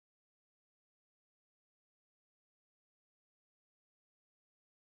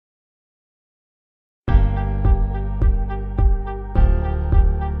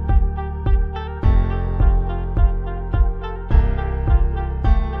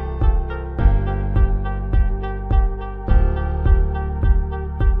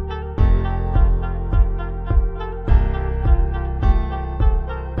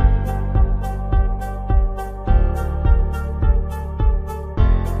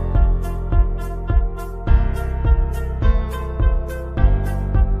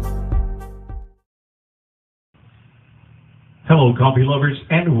Hello, coffee lovers,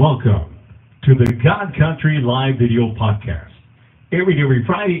 and welcome to the God Country Live Video Podcast, every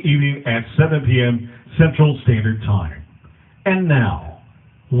Friday evening at 7 p.m. Central Standard Time. And now,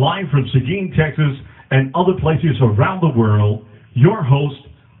 live from Seguin, Texas, and other places around the world, your host,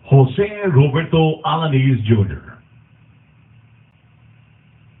 Jose Roberto Alanis Jr.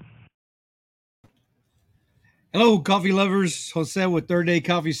 Hello, coffee lovers. Jose with Third Day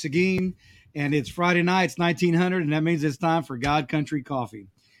Coffee Seguin, and it's Friday night. It's 1900, and that means it's time for God Country Coffee.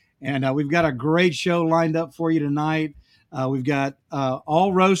 And we've got a great show lined up for you tonight. We've got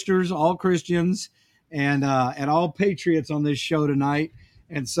all roasters, all Christians, and all patriots on this show tonight.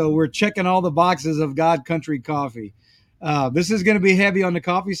 And so we're checking all the boxes of God Country Coffee. This is going to be heavy on the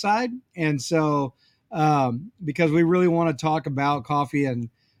coffee side, and so because we really want to talk about coffee, and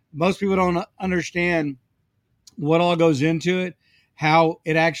most people don't understand what all goes into it, how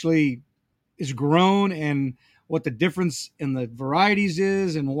it actually is grown, and what the difference in the varieties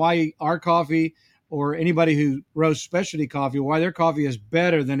is, and why our coffee, or anybody who roasts specialty coffee, why their coffee is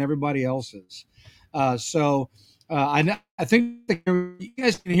better than everybody else's. I think you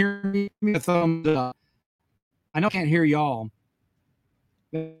guys can hear me. Give me a thumbs up. I know I can't hear y'all.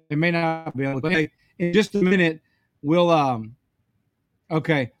 They may not be able to. But hey, in just a minute, we'll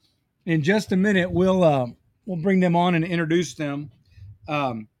okay. In just a minute, we'll bring them on and introduce them,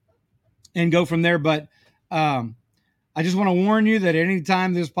 and go from there. But I just want to warn you that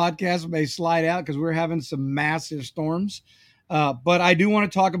anytime this podcast may slide out because we're having some massive storms. But I do want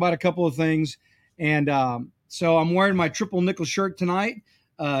to talk about a couple of things. And so I'm wearing my triple nickel shirt tonight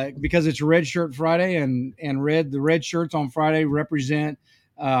because it's Red Shirt Friday, and the red shirts on Friday represent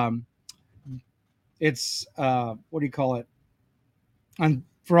it's what do you call it?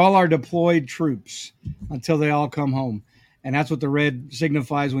 For all our deployed troops until they all come home. And that's what the red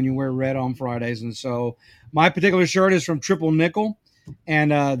signifies when you wear red on Fridays. And so my particular shirt is from Triple Nickel,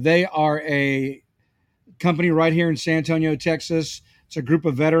 and they are a company right here in San Antonio, Texas. It's a group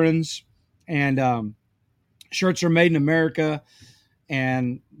of veterans, and shirts are made in America,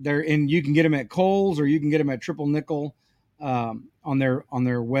 and you can get them at Kohl's, or you can get them at Triple Nickel on their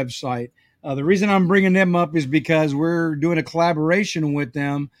website. The reason I'm bringing them up is because we're doing a collaboration with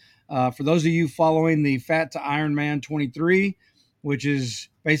them. For those of you following the Fat to Ironman 23, which is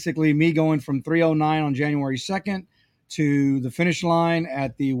basically me going from 309 on January 2nd to the finish line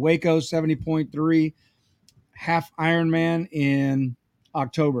at the Waco 70.3 half Ironman in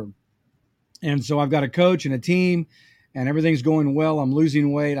October. And so I've got a coach and a team, and everything's going well. I'm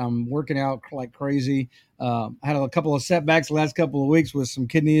losing weight. I'm working out like crazy. I had a couple of setbacks the last couple of weeks with some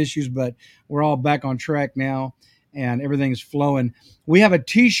kidney issues, but we're all back on track now, and everything's flowing. We have a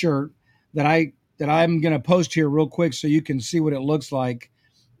T-shirt that I'm going to post here real quick so you can see what it looks like,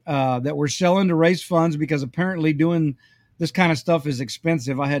 that we're selling to raise funds, because apparently doing this kind of stuff is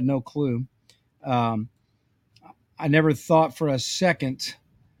expensive. I had no clue. I never thought for a second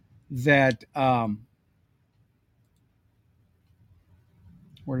that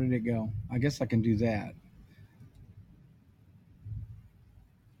where did it go? I guess I can do that.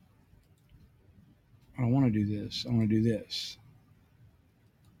 I don't want to do this. I want to do this.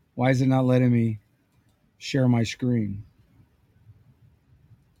 Why is it not letting me share my screen?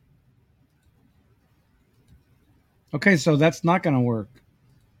 Okay, so that's not going to work.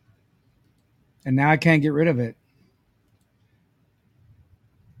 And now I can't get rid of it.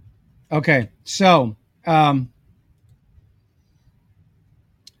 Okay, so I'm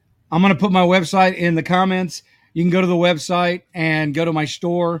going to put my website in the comments. You can go to the website and go to my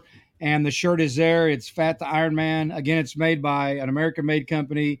store, and the shirt is there. It's Fat to Iron Man. Again, it's made by an American-made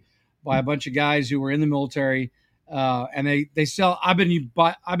company by a bunch of guys who were in the military, and they sell. I've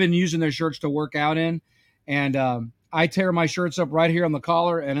been using their shirts to work out in, and I tear my shirts up right here on the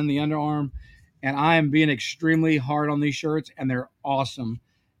collar and in the underarm, and I am being extremely hard on these shirts, and they're awesome,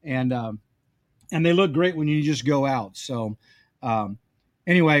 and they look great when you just go out. So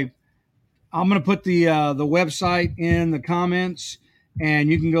anyway, I'm going to put the website in the comments, and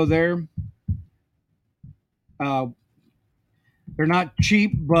you can go there. They're not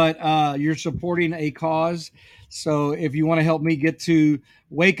cheap, but you're supporting a cause. So if you want to help me get to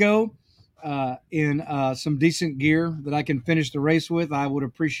Waco in some decent gear that I can finish the race with, I would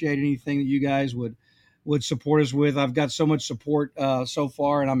appreciate anything that you guys would support us with. I've got so much support so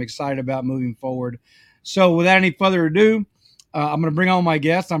far, and I'm excited about moving forward. So without any further ado, I'm going to bring on my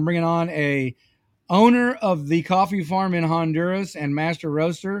guest. I'm bringing on a owner of the coffee farm in Honduras and master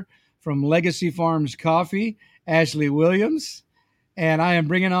roaster from Legacy Farms Coffee, Ashley Williams. And I am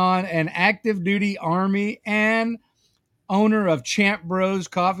bringing on an active duty Army and owner of Champ Bros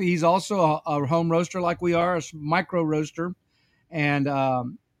Coffee. He's also a home roaster like we are, a micro roaster.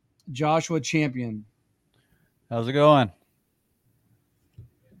 and Joshua Champion. How's it going?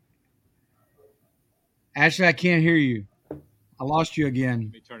 Ashley, I can't hear you. I lost you Let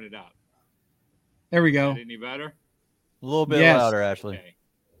again. me turn it up. There we Is go. that any better? A little bit Yes. louder, Ashley. Okay.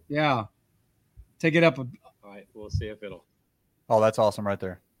 Yeah. Take it up. All right. We'll see if it'll. Oh, that's awesome right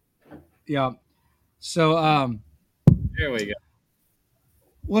there. Yeah. So There we go.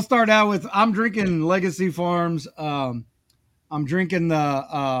 we'll start out with I'm drinking Legacy Farms. I'm drinking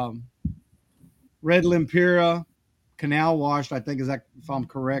the Red Limpera canal washed, I think is that if I'm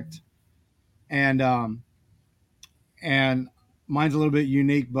correct. And mine's a little bit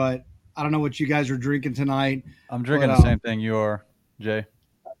unique, but I don't know what you guys are drinking tonight. I'm drinking But, the same thing you are, Jay.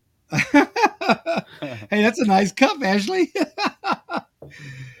 Hey, that's a nice cup, Ashley.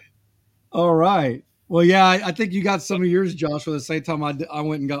 All right. Well, yeah, I think you got some of yours, Joshua, the same time I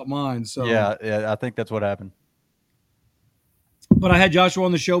went and got mine. So Yeah, I think that's what happened. but I had Joshua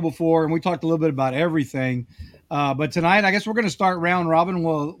on the show before, and we talked a little bit about everything. But tonight, I guess we're going to start round robin.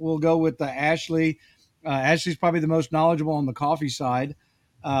 We'll go with Ashley. Ashley's probably the most knowledgeable on the coffee side.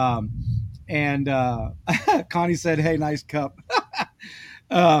 And Connie said, "Hey, nice cup."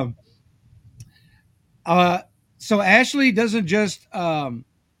 um, so Ashley doesn't just own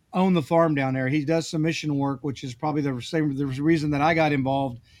the farm down there. He does some mission work, which is probably the reason that I got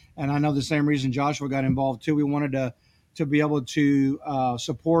involved, and I know the same reason Joshua got involved too. We wanted to be able to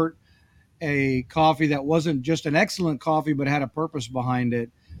support a coffee that wasn't just an excellent coffee, but had a purpose behind it.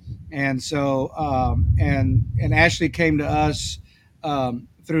 And so, and Ashley came to us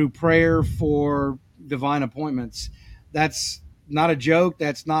through prayer for divine appointments. That's not a joke.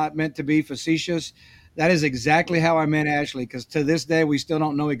 That's not meant to be facetious. That is exactly how I met Ashley. Because to this day, we still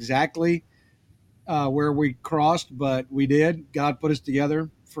don't know exactly where we crossed, but we did. God put us together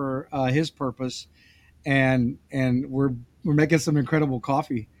for His purpose, and we're making some incredible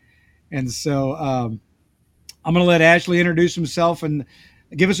coffee. And so I'm going to let Ashley introduce himself and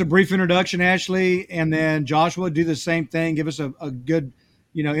give us a brief introduction, Ashley, and then Joshua do the same thing. Give us a good,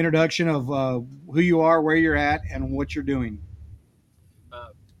 introduction of who you are, where you're at, and what you're doing.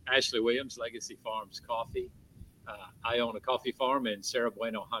 Ashley Williams, Legacy Farms Coffee. I own a coffee farm in Cerro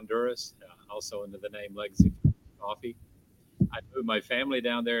Bueno, Honduras, also under the name Legacy Farms Coffee. I moved my family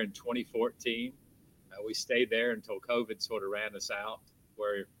down there in 2014. We stayed there until COVID sort of ran us out,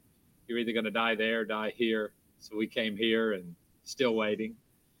 where you're either going to die there or die here. So we came here and still waiting.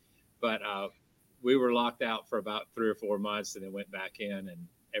 But we were locked out for about 3 or 4 months and then went back in, and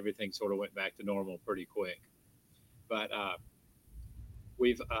everything sort of went back to normal pretty quick. But I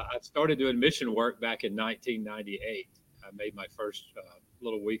started doing mission work back in 1998. I made my first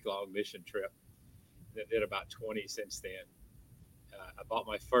little week-long mission trip. I did about 20 since then. I bought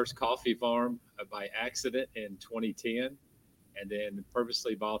my first coffee farm by accident in 2010, and then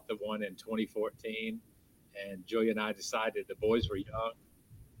purposely bought the one in 2014. And Julia and I decided the boys were young.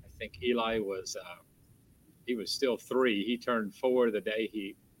 I think Eli was he was still 3. He turned 4 the day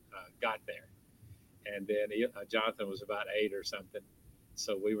he got there, and then Jonathan was about 8 or something.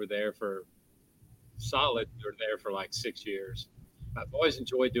 So we were there for solid. We were there for like 6 years. I've always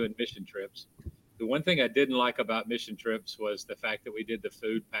enjoyed doing mission trips. The one thing I didn't like about mission trips was the fact that we did the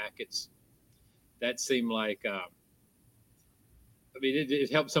food packets. That seemed like,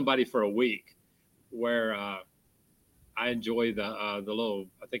 it helped somebody for a week, where I enjoy the little,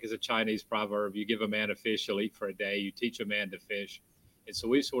 I think it's a Chinese proverb, you give a man a fish, he'll eat for a day. You teach a man to fish. And so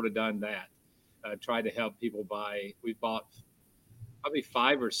we've sort of done that, tried to help people we bought probably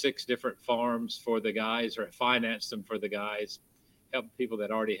 5 or 6 different farms for the guys, or financed them for the guys, helped people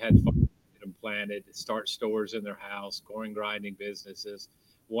that already had farms, get them planted, start stores in their house, corn grinding businesses,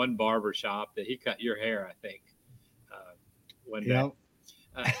 one barber shop that he cut your hair, I think, one day. Yep.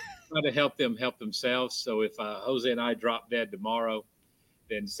 Try to help them help themselves. So if Jose and I drop dead tomorrow,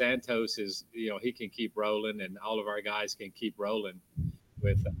 then Santos is, he can keep rolling, and all of our guys can keep rolling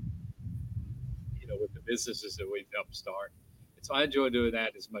with, with the businesses that we've helped start. And so I enjoy doing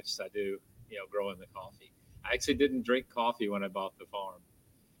that as much as I do, growing the coffee. I actually didn't drink coffee when I bought the farm.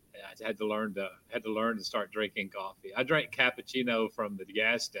 I had to learn to start drinking coffee. I drank cappuccino from the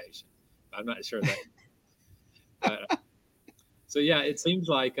gas station. I'm not sure that. But, so yeah, it seems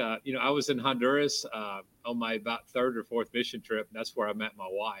like I was in Honduras on my about 3rd or 4th mission trip, and that's where I met my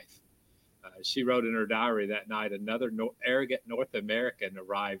wife. She wrote in her diary that night, another arrogant North American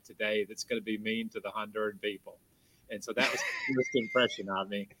arrived today that's going to be mean to the Honduran people. And so that was the first impression of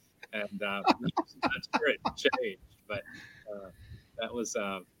me. And I'm not sure it changed, but that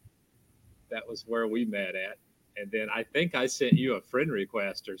was where we met at. And then I think I sent you a friend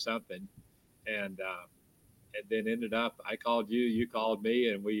request or something. And and then ended up, I called you, you called me,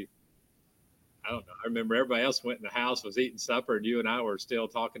 and I don't know. I remember everybody else went in the house, was eating supper, and you and I were still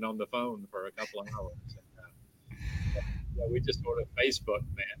talking on the phone for a couple of hours. Yeah, we just sort of Facebook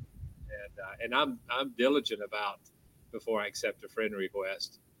met, and I'm diligent about before I accept a friend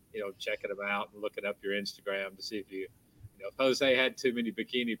request, checking them out and looking up your Instagram to see if if Jose had too many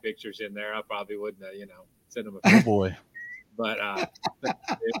bikini pictures in there, I probably wouldn't, send him a Oh friend. boy. But it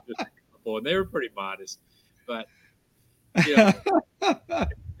was just a couple, and they were pretty modest. But and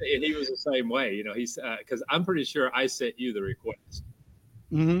he was the same way. He's because I'm pretty sure I sent you the request,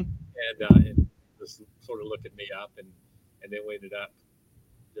 Mm-hmm. and just sort of looking me up, and then we ended up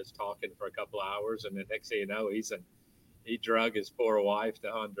just talking for a couple of hours, and the next thing you know, he drug his poor wife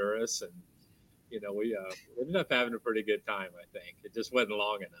to Honduras, and we ended up having a pretty good time. I think it just wasn't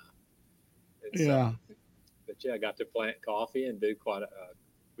long enough. And Yeah. But yeah, I got to plant coffee and do quite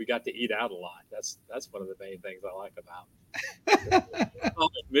we got to eat out a lot. That's one of the main things I like about all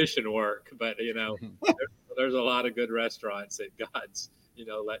the mission work. But there's a lot of good restaurants that God's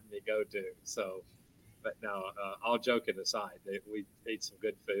letting me go to. So, but no, all joking aside, we ate some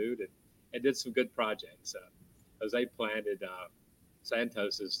good food and did some good projects. As they planted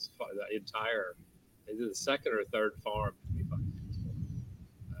Santos's the entire, they did the second or third farm.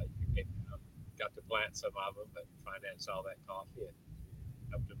 Got to plant some of them, but finance all that coffee and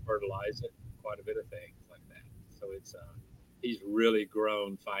help to fertilize it, quite a bit of things like that. So it's he's really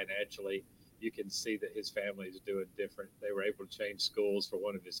grown financially. You can see that his family is doing different. They were able to change schools for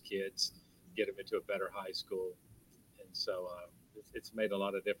one of his kids, get him into a better high school, and so it's made a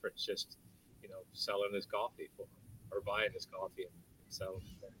lot of difference. Just selling his coffee for him or buying his coffee and selling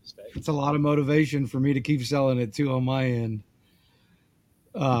it in the States. It's a lot of motivation for me to keep selling it too on my end.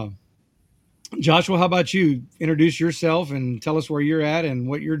 Joshua, how about you? Introduce yourself and tell us where you're at and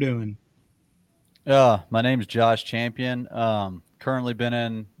what you're doing. My name's Josh Champion. Currently been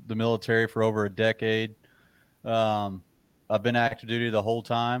in the military for over a decade. I've been active duty the whole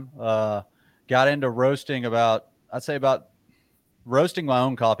time. Got into roasting about roasting my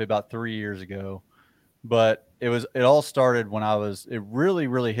own coffee about 3 years ago. But it all started when it really,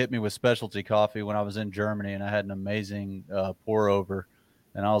 really hit me with specialty coffee when I was in Germany and I had an amazing pour over.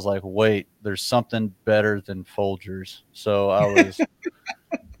 And I was like, wait, there's something better than Folgers. So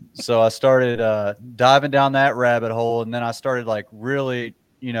I started diving down that rabbit hole, and then I started like really,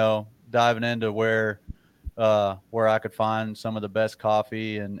 diving into where I could find some of the best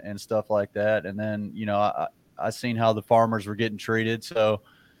coffee and stuff like that. And then, I seen how the farmers were getting treated. So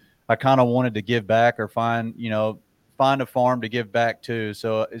I kind of wanted to give back or find a farm to give back to.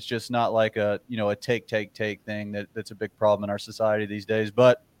 So it's just not like a take thing that's a big problem in our society these days.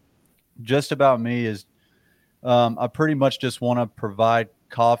 But just about me is I pretty much just want to provide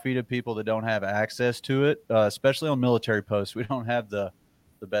coffee to people that don't have access to it, especially on military posts. We don't have the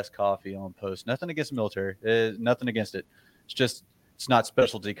best coffee on post. Nothing against the military. Nothing against it. It's not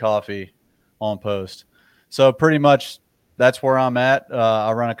specialty coffee on post. So pretty much that's where I'm at.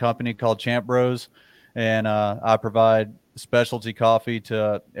 I run a company called Champ Bros, and I provide specialty coffee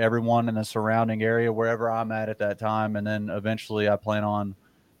to everyone in the surrounding area wherever I'm at that time. And then eventually I plan on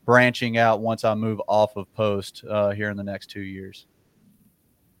branching out once I move off of post here in the next 2 years.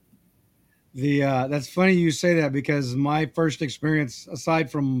 That's funny you say that because my first experience, aside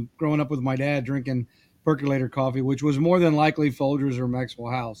from growing up with my dad drinking percolator coffee, which was more than likely Folgers or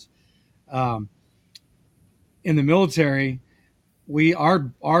Maxwell House, in the military,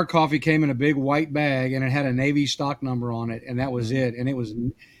 our coffee came in a big white bag and it had a Navy stock number on it, and that was it. And it was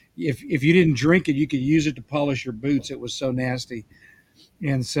if you didn't drink it, you could use it to polish your boots. It was so nasty.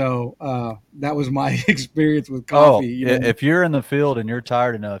 And so that was my experience with coffee. If you're in the field and you're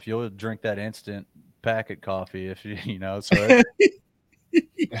tired enough, you'll drink that instant packet coffee. If so.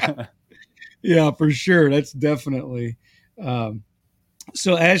 Yeah, for sure. That's definitely.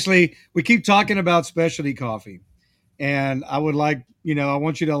 So Ashley, we keep talking about specialty coffee, and I would like, I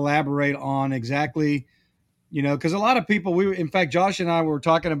want you to elaborate on exactly, because a lot of people, in fact, Josh and I were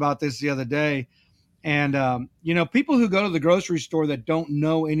talking about this the other day. And, people who go to the grocery store that don't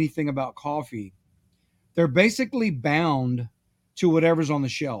know anything about coffee, they're basically bound to whatever's on the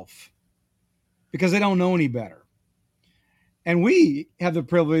shelf because they don't know any better. And we have the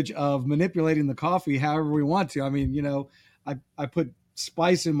privilege of manipulating the coffee however we want to. I mean, I put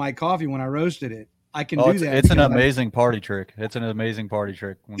spice in my coffee when I roasted it. I can do that. It's an amazing party trick. It's an amazing party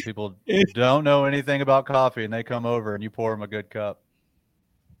trick when people don't know anything about coffee and they come over and you pour them a good cup.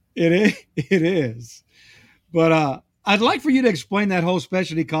 It is. But I'd like for you to explain that whole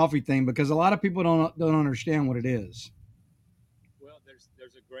specialty coffee thing because a lot of people don't understand what it is. Well, there's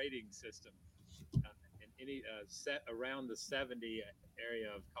a grading system set around the 70 area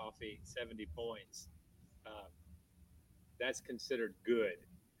of coffee, 70 points, uh, that's considered good.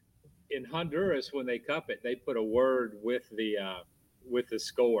 In Honduras, when they cup it, they put a word with the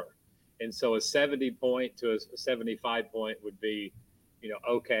score, and so a 70 point to a 75 point would be,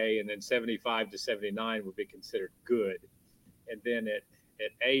 okay, and then 75 to 79 would be considered good, and then at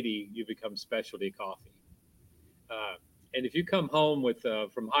 80 you become specialty coffee. Uh, and if you come home with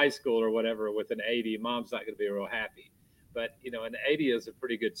from high school or whatever with an 80, mom's not going to be real happy. But an 80 is a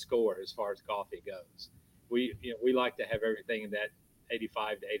pretty good score as far as coffee goes. We like to have everything in that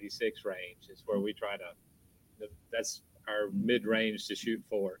 85 to 86 range. Is where we try to. That's our mid range to shoot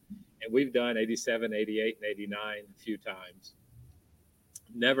for. And we've done 87, 88, and 89 a few times.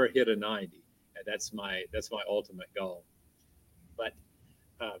 Never hit a 90. And that's my ultimate goal. But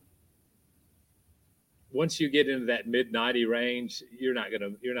uh, once you get into that mid 90 range, you're not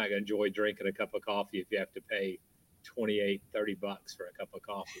gonna enjoy drinking a cup of coffee if you have to pay 28, $30 for a cup of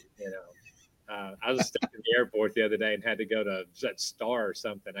coffee. I was stuck in the airport the other day and had to go to that Star or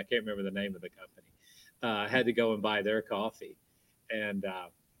something. I can't remember the name of the company. I had to go and buy their coffee, and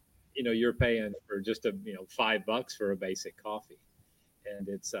you're paying for just $5 for a basic coffee, and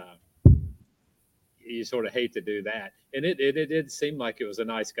it's you sort of hate to do that. And it did seem like it was a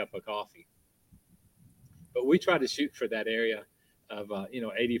nice cup of coffee. But we try to shoot for that area of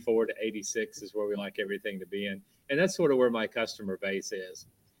 84 to 86 is where we like everything to be in, and that's sort of where my customer base is.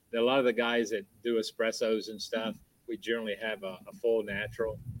 A lot of the guys that do espressos and stuff, we generally have a full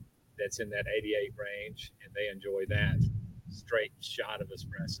natural that's in that 88 range, and they enjoy that straight shot of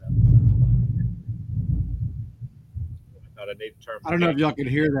espresso. I thought I need to turn. I don't know if y'all can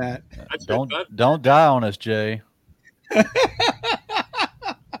hear that. Don't die on us, Jay. Oh,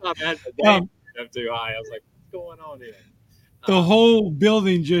 man, the day up too high. I was like, what's going on here? The whole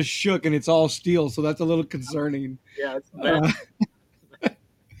building just shook, and it's all steel, so that's a little concerning. Yeah, it's bad.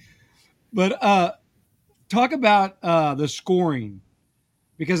 But talk about the scoring,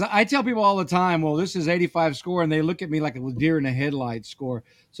 because I tell people all the time, well, this is 85 score, and they look at me like a deer in the headlights score.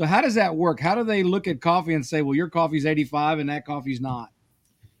 So how does that work? How do they look at coffee and say, well, your coffee's 85 and that coffee's not?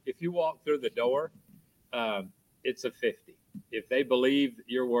 If you walk through the door, it's a 50. If they believe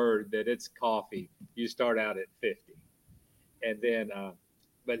your word that it's coffee, you start out at 50. And then,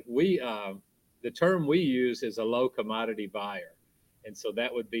 but the term we use is a low commodity buyer. And so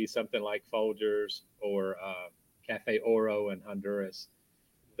that would be something like Folgers or Cafe Oro in Honduras.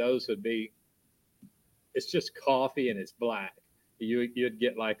 Those would be, it's just coffee and it's black. You'd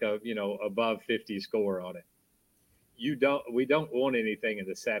get like a, above 50 score on it. We don't want anything in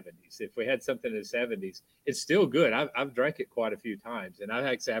the 70s. If we had something in the 70s, it's still good. I've drank it quite a few times, and I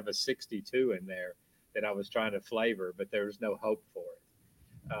actually have a 62 in there that I was trying to flavor, but there was no hope for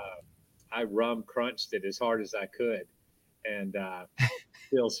it. I rum crunched it as hard as I could, and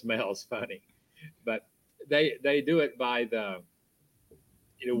still smells funny. But they do it by the,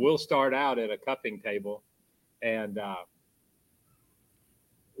 we'll start out at a cupping table, and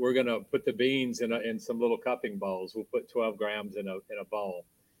we're going to put the beans in some little cupping bowls. We'll put 12 grams in a bowl,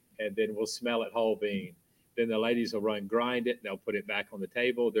 and then we'll smell it whole bean. Then the ladies will grind it, and they'll put it back on the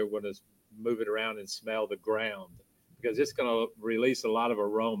table. They're going to move it around and smell the ground, because it's going to release a lot of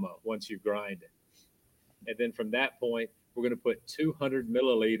aroma once you grind it. And then from that point, we're going to put 200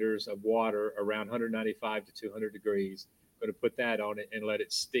 milliliters of water around 195 to 200 degrees. We're going to put that on it and let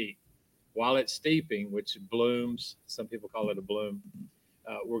it steep. While it's steeping, which blooms, some people call it a bloom,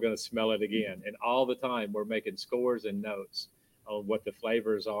 we're going to smell it again. And all the time, we're making scores and notes on what the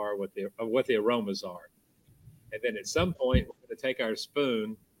flavors are, what the aromas are. And then at some point, we're going to take our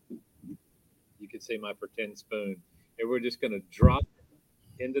spoon. You can see my pretend spoon. And we're just going to drop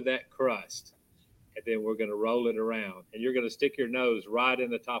it into that crust. And then we're going to roll it around. And you're going to stick your nose right in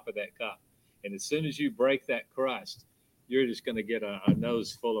the top of that cup. And as soon as you break that crust, you're just going to get a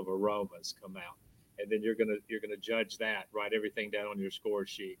nose full of aromas come out. And then you're going to judge that, write everything down on your score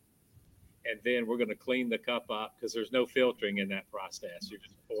sheet. And then we're going to clean the cup up, because there's no filtering in that process. You're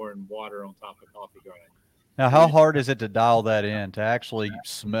just pouring water on top of coffee grind. Now, how hard is it to dial that in, to actually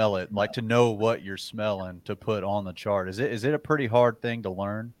smell it, like to know what you're smelling to put on the chart? Is it a pretty hard thing to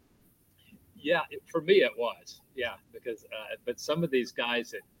learn? Yeah, for me it was. Yeah, because but some of these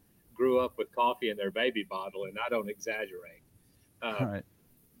guys that grew up with coffee in their baby bottle, and I don't exaggerate. Right.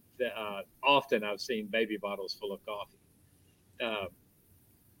 Often I've seen baby bottles full of coffee.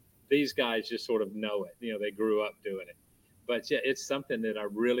 These guys just sort of know it. They grew up doing it. But yeah, it's something that I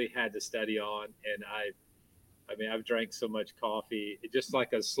really had to study on, and I've drank so much coffee, just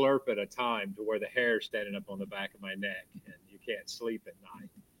like a slurp at a time, to where the hair's standing up on the back of my neck and you can't sleep at night.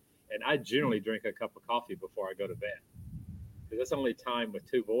 And I generally drink a cup of coffee before I go to bed because that's the only time with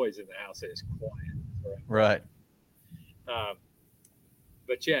two boys in the house that is quiet. Right. Um,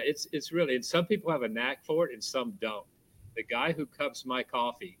 but yeah, it's really, and some people have a knack for it and some don't. The guy who cups my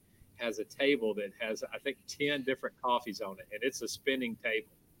coffee has a table that has, I think, 10 different coffees on it, and it's a spinning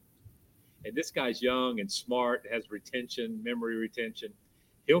table. And this guy's young and smart, has retention, memory retention.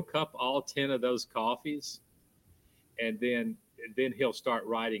 He'll cup all 10 of those coffees, and then he'll start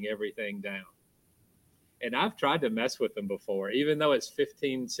writing everything down. And I've tried to mess with them before, even though it's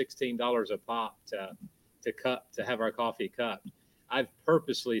 $15, $16 a pop to have our coffee cupped. I've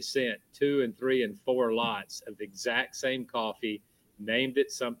purposely sent 2 and 3 and 4 lots of the exact same coffee, named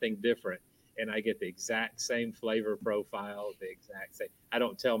it something different, and I get the exact same flavor profile, the exact same. I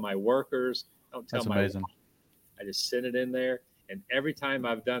don't tell my workers, I don't tell That's my amazing. wife. I just send it in there, and every time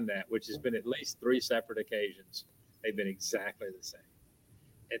I've done that, which has been at least 3 separate occasions, they've been exactly the same.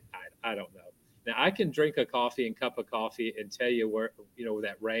 And I don't know. Now I can drink a coffee and cup of coffee and tell you where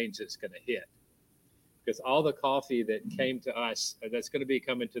that range it's going to hit, because all the coffee that came to us that's going to be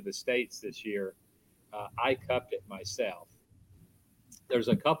coming to the States this year, I cupped it myself. There's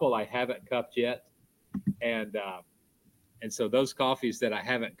a couple I haven't cupped yet, and so those coffees that I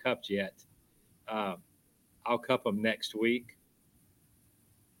haven't cupped yet, uh, I'll cup them next week,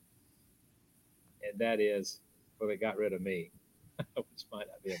 and that is well, they got rid of me, which might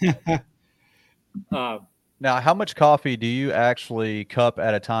not be a bad thing. Now, how much coffee do you actually cup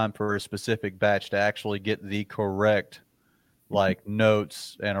at a time for a specific batch to actually get the correct like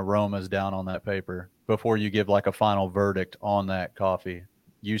notes and aromas down on that paper before you give like a final verdict on that coffee,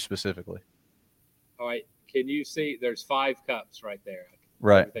 you specifically? All right, can you see? There's 5 cups right there.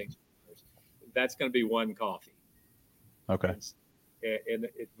 Right. That's going to be one coffee. Okay. And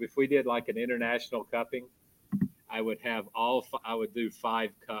if we did like an international cupping, I would do 5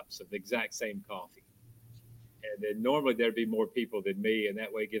 cups of the exact same coffee. And then normally there'd be more people than me, and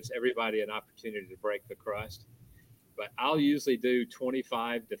that way it gives everybody an opportunity to break the crust. But I'll usually do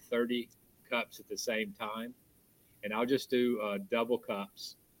 25 to 30 cups at the same time, and I'll just do double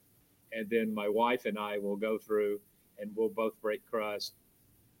cups. And then my wife and I will go through, and we'll both break crust.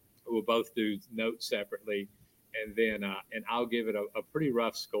 We'll both do notes separately, and then and I'll give it a pretty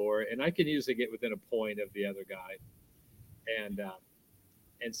rough score, and I can usually get within a point of the other guy. And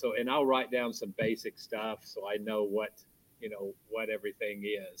I'll write down some basic stuff so I know what everything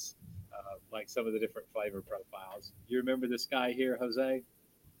is, like some of the different flavor profiles. You remember this guy here, Jose?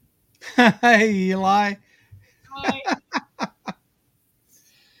 Hey, Eli.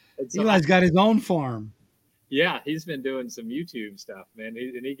 So Eli's got his own farm. Yeah, he's been doing some YouTube stuff, man.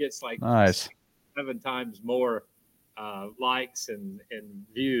 He gets like Nice. 7 times more likes and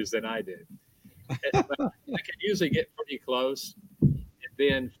views than I do. But I can usually get pretty close. And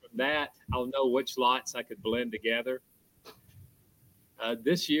then from that, I'll know which lots I could blend together.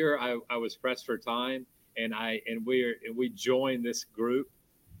 This year, I was pressed for time, and we joined this group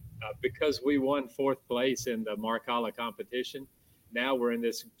because we won 4th place in the Marcala competition. Now we're in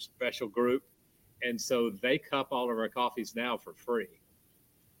this special group, and so they cup all of our coffees now for free.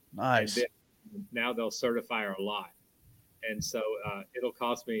 Nice. And then now they'll certify our lot, and so it'll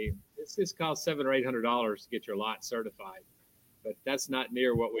cost me. It's just cost $700 or $800 to get your lot certified, but that's not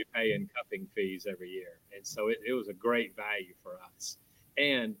near what we pay in cupping fees every year. And so it was a great value for us.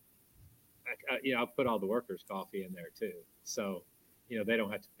 And I'll put all the workers' coffee in there too, so they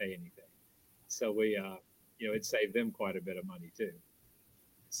don't have to pay anything. So we it saved them quite a bit of money too.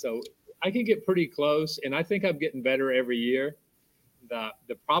 So I can get pretty close, and I think I'm getting better every year.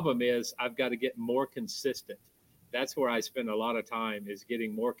 The problem is I've got to get more consistent. That's where I spend a lot of time, is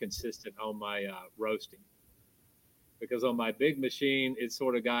getting more consistent on my roasting. Because on my big machine, it's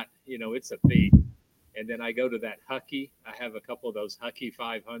sort of got, it's a beat. And then I go to that Hucky. I have a couple of those Hucky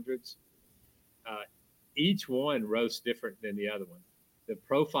 500s. Each one roasts different than the other one. The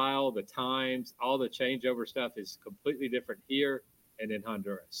profile, the times, all the changeover stuff is completely different here and in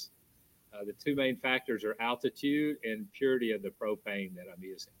Honduras. The 2 main factors are altitude and purity of the propane that I'm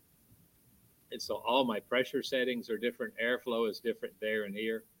using. And so all my pressure settings are different. Airflow is different there and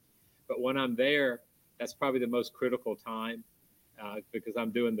here. But when I'm there, that's probably the most critical time because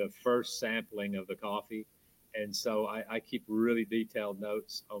I'm doing the first sampling of the coffee. And so I keep really detailed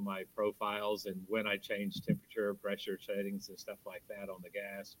notes on my profiles and when I change temperature, pressure settings, and stuff like that on the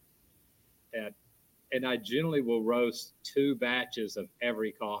gas. And I generally will roast 2 batches of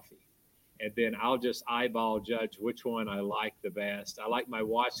every coffee. And then I'll just eyeball judge which one I like the best. I like my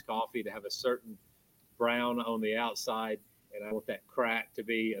washed coffee to have a certain brown on the outside, and I want that crack to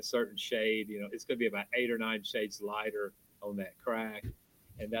be a certain shade. It's going to be about 8 or 9 shades lighter on that crack.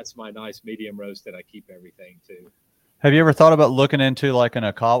 and that's my nice medium roast that I keep everything to. Have you ever thought about looking into like an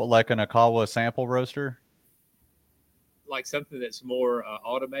Akawa sample roaster? Like something that's more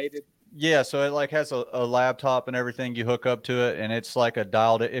automated. Yeah, so it like has a laptop and everything. You hook up to it, and it's like a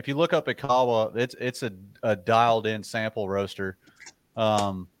dialed. If you look up Akawa, it's a dialed in sample roaster.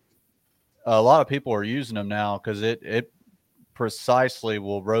 Um, a lot of people are using them now because it precisely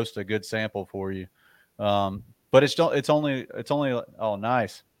will roast a good sample for you. But it's only oh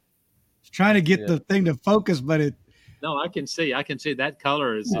nice. It's trying to get Yeah. the thing to focus, but No, I can see that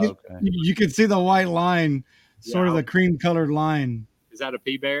color is Oh, okay. you can see the white line, sort of Yeah. the cream colored line. is that a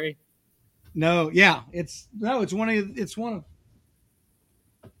pea berry? No, yeah, it's one of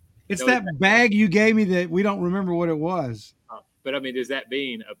it's No, that bag you gave me that we don't remember what it was. but I mean, is that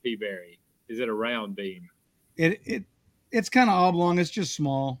bean a pea berry? Is it a round bean? It's kind of oblong. It's just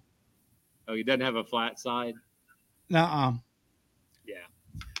small. Oh, it doesn't have a flat side. Nuh-uh. Yeah.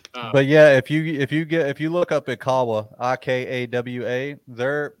 But yeah, if you look up Ikawa, Ikawa,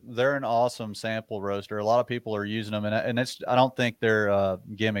 they're an awesome sample roaster. A lot of people are using them, and I don't think they're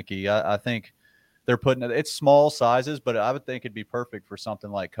gimmicky. I think they're putting it's small sizes, but I would think it'd be perfect for something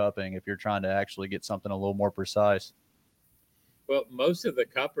like cupping if you're trying to actually get something a little more precise. Well, most of the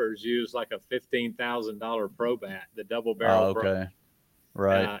cuppers use like a $15,000 Probat, the double barrel. Oh, okay,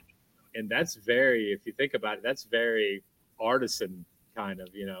 right. And that's very, if you think about it, that's very artisan kind of,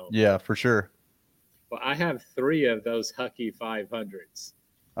 Yeah, for sure. Well, I have 3 of those Hucky 500s.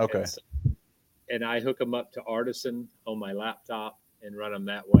 Okay. And I hook them up to Artisan on my laptop and run them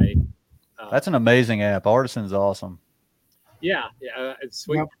that way. That's an amazing app. Artisan's awesome. Yeah. It's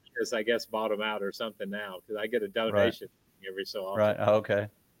sweet Yep. because I guess bought them out or something now because I get a donation every so often. Right. Oh, okay.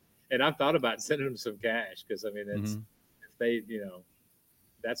 And I've thought about sending them some cash because, I mean, it's, Mhm. if they,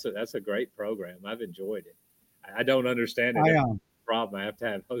 that's a great program. I've enjoyed it. I don't understand it. Problem. I have to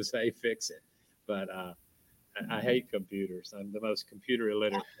have Jose fix it. But I hate computers. I'm the most computer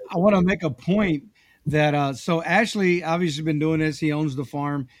illiterate. I want to make a point that so Ashley obviously been doing this. He owns the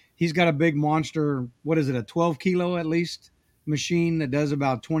farm. He's got a big monster. What is it? A 12 kilo at least machine that does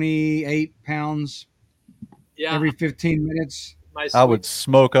about 28 pounds every 15 minutes. I would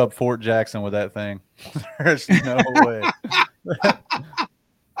smoke up Fort Jackson with that thing. There's no way.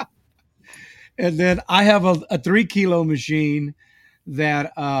 And then I have a 3 kilo machine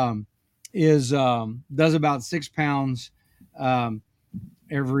that does about 6 pounds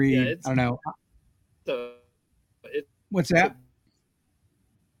every. I don't know. What's that?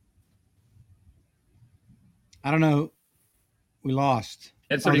 I don't know. We lost.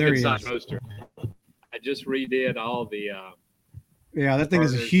 It's a good size roaster. I just redid all the. Yeah, that thing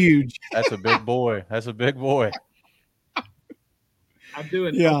is huge. That's a big boy. That's a big boy. I'm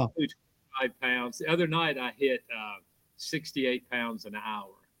doing 5 pounds. The other night I hit 68 pounds an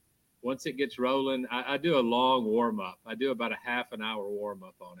hour. Once it gets rolling, I do a long warm up. I do about a half an hour warm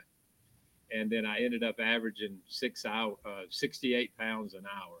up on it, and then I ended up averaging 68 pounds an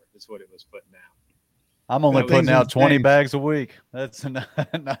hour. That's what it was putting out. I'm only putting out 20 bags a week. That's too much.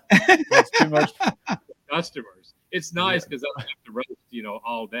 Customers. It's nice because I don't have to roast,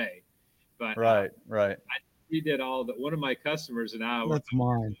 all day. But right. I redid all that. One of my customers and I That's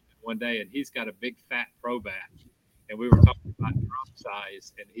mine. One day, and he's got a big fat Probat, and we were talking about drum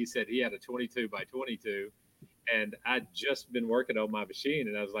size, and he said he had a 22 by 22, and I'd just been working on my machine,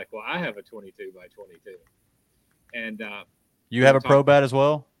 and I was like, well, I have a 22 by 22, and you have a Probat as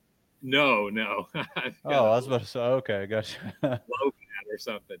well? No. I was about to say, okay, gotcha. Low bat or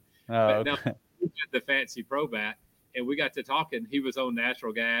something. Oh, okay. Now, we had the fancy Probat, and we got to talking. He was on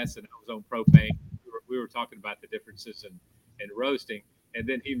natural gas, and I was on propane. We were talking about the differences in roasting, and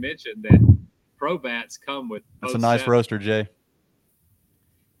then he mentioned that Probats come with. That's a nice roaster, Jay.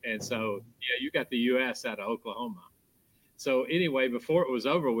 And so, yeah, you got the U.S. out of Oklahoma. So anyway, before it was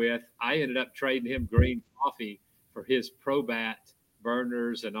over with, I ended up trading him green coffee for his Probat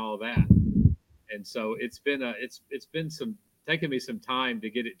burners and all that. And so it's been taking me some time to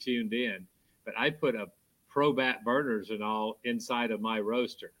get it tuned in, but I put a Probat burners and all inside of my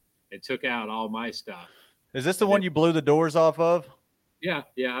roaster. It took out all my stuff. Is this the one you blew the doors off of? Yeah.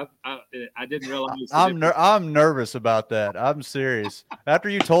 I didn't realize. I'm nervous about that. I'm serious. After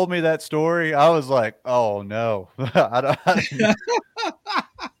you told me that story, I was like, "Oh no!" I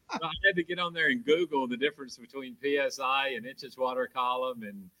had to get on there and Google the difference between PSI and inches water column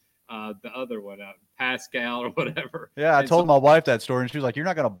and the other one, Pascal or whatever. Yeah, I told my wife that story, and she was like, "You're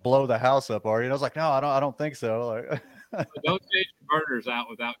not going to blow the house up, are you?" And I was like, "No, I don't think so." Like, don't change the burners out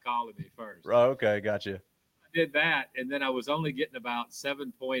without calling me first. Oh, okay, gotcha. I did that, and then I was only getting about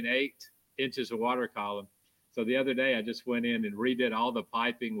 7.8 inches of water column. So the other day I just went in and redid all the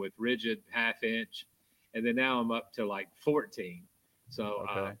piping with rigid 1/2 inch, and then now I'm up to like 14. So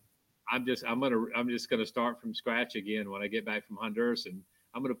Okay. I'm just gonna start from scratch again when I get back from Honduras, and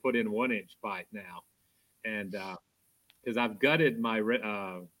I'm gonna put in 1 inch pipe now, and because I've gutted my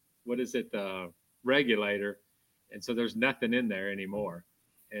what is it, the regulator, and so there's nothing in there anymore.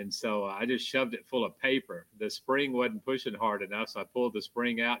 And so I just shoved it full of paper. The spring wasn't pushing hard enough, so I pulled the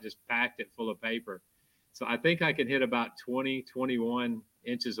spring out, just packed it full of paper. So I think I can hit about 20, 21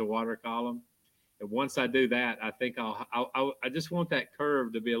 inches of water column. And once I do that, I think I just want that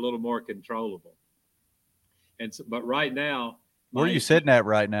curve to be a little more controllable. And so, but right now, Where are you sitting at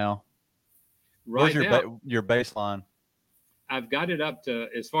right now? right Where's now, your baseline? I've got it up to,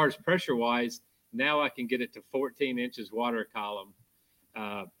 as far as pressure wise, now I can get it to 14 inches water column.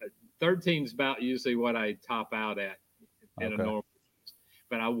 13 is about usually what I top out at in a Okay. normal.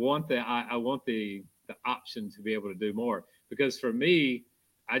 But I want the option to be able to do more, because for me,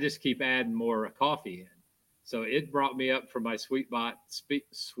 I just keep adding more coffee in. So it brought me up from my sweet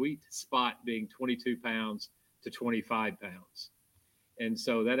spot being 22 pounds to 25 pounds. And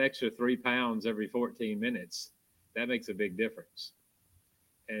so that extra 3 pounds every 14 minutes, that makes a big difference.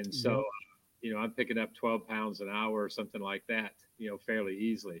 And so, I'm picking up 12 pounds an hour or something like that, fairly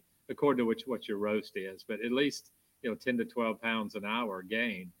easily, according to what your roast is. But at least, 10 to 12 pounds an hour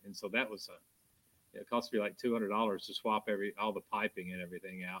gain. And so that was it cost me like $200 to swap all the piping and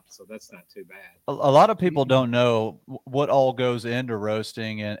everything out. So that's not too bad. A lot of people don't know what all goes into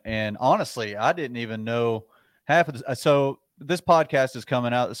roasting, and honestly, I didn't even know half of this. So this podcast is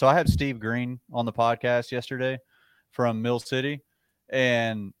coming out. So I had Steve Green on the podcast yesterday from Mill City,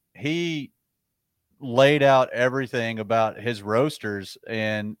 and he laid out everything about his roasters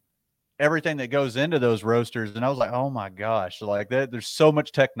and everything that goes into those roasters. And I was like, oh my gosh, like there's so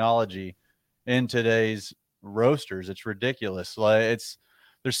much technology in today's roasters. It's ridiculous. There's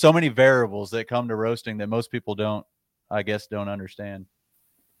so many variables that come to roasting that most people don't understand.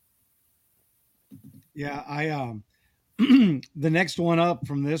 Yeah, I the next one up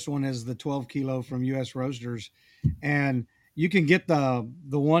from this one is the 12 kilo from US Roasters, and you can get the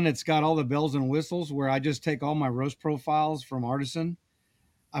one that's got all the bells and whistles, where I just take all my roast profiles from Artisan,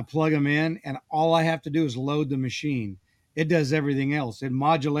 I plug them in, and all I have to do is load the machine. It does everything else. It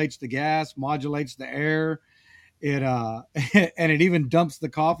modulates the gas, modulates the air. It and it even dumps the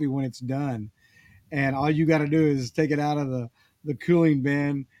coffee when it's done. And all you got to do is take it out of the cooling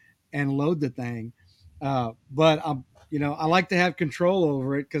bin and load the thing. But I like to have control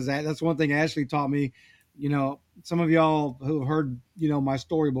over it, because that's one thing Ashley taught me. Some of y'all who heard my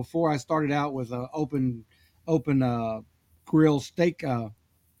story before, I started out with a open grill steak. I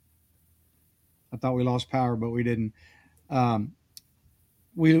thought we lost power, but we didn't. Um,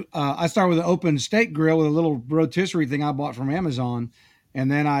 I started with an open steak grill with a little rotisserie thing I bought from Amazon,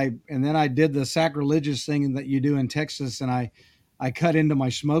 and then I did the sacrilegious thing that you do in Texas, and I cut into my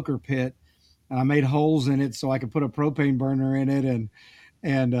smoker pit, and I made holes in it so I could put a propane burner in it,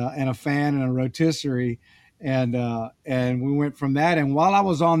 and a fan and a rotisserie, and we went from that. And while I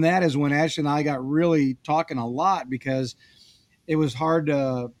was on that is when Ash and I got really talking a lot, because it was hard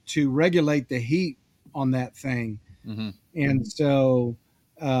to regulate the heat on that thing. Mm-hmm. And so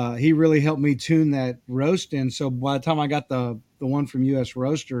he really helped me tune that roast in. So by the time I got the one from US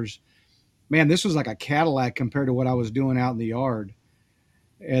Roasters, man, this was like a Cadillac compared to what I was doing out in the yard.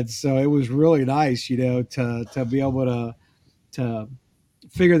 And so it was really nice, to be able to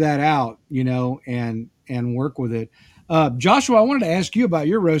figure that out, and work with it. Joshua, I wanted to ask you about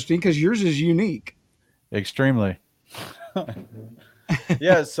your roasting, because yours is unique. Extremely.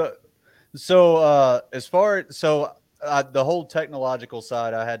 Yeah. So as far the whole technological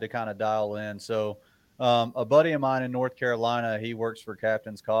side, I had to kind of dial in. So a buddy of mine in North Carolina, he works for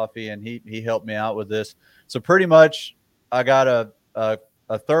Captain's Coffee, and he helped me out with this. So pretty much I got a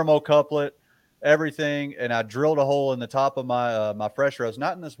thermocouplet, everything, and I drilled a hole in the top of my fresh roast,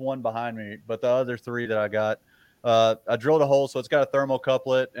 not in this one behind me, but the other three that I got. I drilled a hole, so it's got a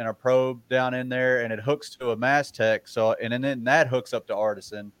thermocouplet and a probe down in there, and it hooks to a Mastech. So, and then that hooks up to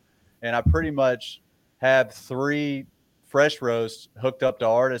Artisan, and I pretty much have 3 fresh roasts hooked up to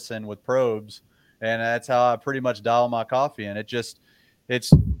Artisan with probes, and that's how I pretty much dial my coffee. And I'm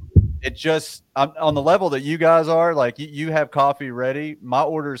on the level that you guys are. Like you have coffee ready. My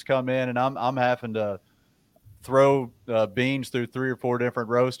orders come in, and I'm having to throw beans through 3 or 4 different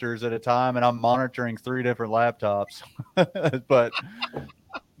roasters at a time, and I'm monitoring 3 different laptops. but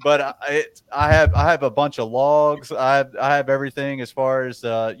I have a bunch of logs. I have everything as far as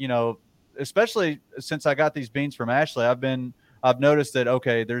especially since I got these beans from Ashley. I've been I've noticed that,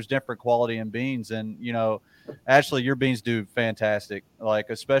 okay, there's different quality in beans. And, Ashley, your beans do fantastic. Like,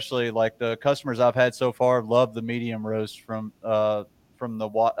 especially like the customers I've had so far love the medium roast I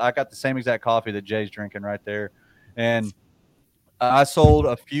got the same exact coffee that Jay's drinking right there. And I sold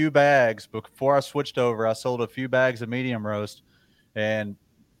a few bags before I switched over. I sold a few bags of medium roast, and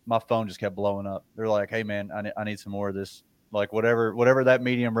my phone just kept blowing up. They're like, "Hey, man, I need some more of this." Like whatever that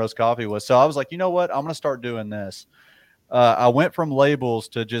medium roast coffee was. So I was like, you know what? I'm gonna start doing this. I went from labels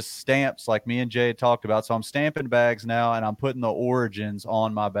to just stamps, like me and Jay had talked about. So I'm stamping bags now, and I'm putting the origins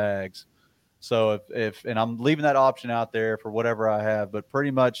on my bags. So and I'm leaving that option out there for whatever I have, but pretty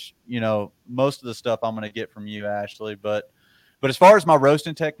much, most of the stuff I'm going to get from you, Ashley. But as far as my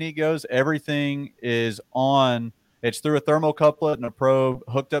roasting technique goes, everything is on. It's through a thermocouplet and a probe,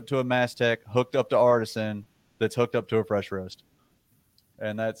 hooked up to a Mastech, hooked up to Artisan, that's hooked up to a fresh roast,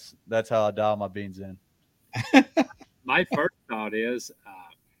 and that's how I dial my beans in. My first thought is,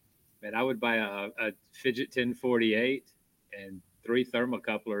 man, I would buy a Fidget 1048 and 3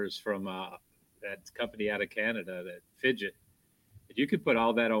 thermocouplers from that company out of Canada, that Fidget. You could put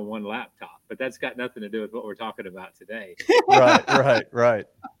all that on one laptop, but that's got nothing to do with what we're talking about today. Right.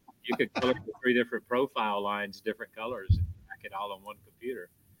 You could color the 3 different profile lines, different colors, and pack it all on one computer.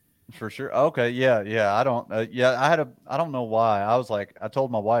 For sure. Okay. Yeah. I don't. I don't know why. I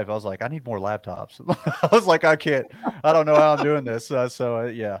told my wife, I was like, I need more laptops. I was like, I can't. I don't know how I'm doing this.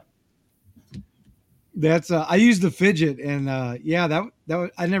 Yeah. That's I use the Fidget, and I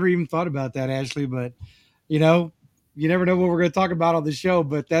never even thought about that, Ashley. But you never know what we're going to talk about on the show.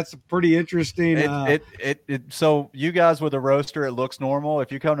 But that's pretty interesting. So you guys with a roaster, it looks normal.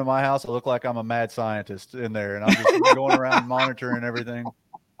 If you come to my house, I look like I'm a mad scientist in there, and I'm just going around monitoring everything.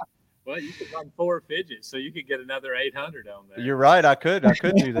 Well, you could run 4 Fidgets, so you could get another 800 on there. You're right. I could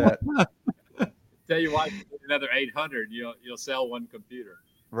do that. Tell you what, you get another 800, you'll sell one computer.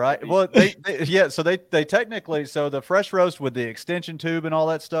 Right. Well, so they technically, so the fresh roast with the extension tube and all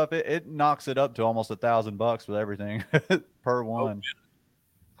that stuff, it knocks it up to almost $1,000 with everything per one.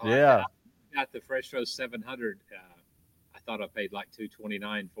 Yeah. I got the fresh roast 700. I thought I paid like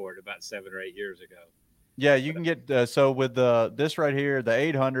 $229 for it about 7 or 8 years ago. Yeah, you can get so with this right here, the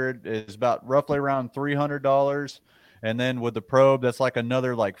 800 is about roughly around $300, and then with the probe, that's like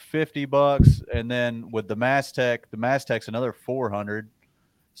another like $50, and then with the Mastech's another $400.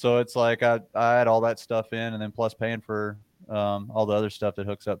 So it's like I add all that stuff in, and then plus paying for all the other stuff that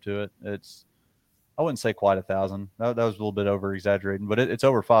hooks up to it. I wouldn't say quite 1,000. That was a little bit over exaggerating, but it's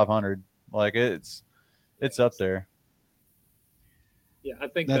over 500. Like it's up there. Yeah, I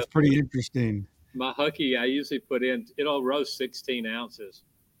think that's pretty interesting. My Hucky, I usually put in, it'll roast 16 ounces.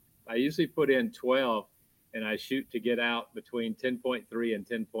 I usually put in 12, and I shoot to get out between 10.3 and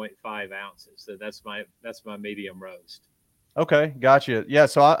 10.5 ounces. So that's my medium roast. Okay, gotcha. Yeah,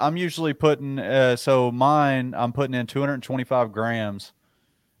 so I'm usually putting I'm putting in 225 grams,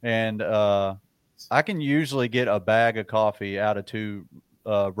 and I can usually get a bag of coffee out of 2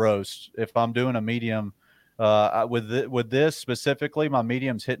 roasts if I'm doing a medium. With this specifically, my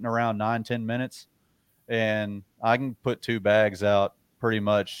medium's hitting around 9-10 minutes, and I can put 2 bags out pretty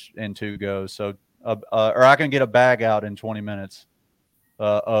much in 2 goes. So, or I can get a bag out in 20 minutes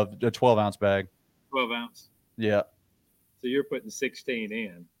of a 12-ounce bag. 12 ounce. Yeah. So you're putting 16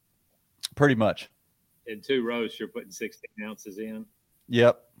 in. Pretty much. In 2 roasts, you're putting 16 ounces in.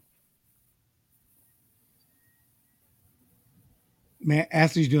 Yep.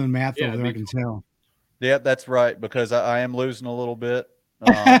 Ashley's doing math over there, I can tell. Yeah, that's right, because I am losing a little bit,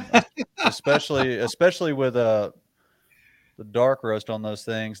 especially with the dark roast on those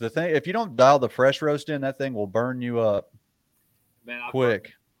things. The thing, if you don't dial the fresh roast in, that thing will burn you up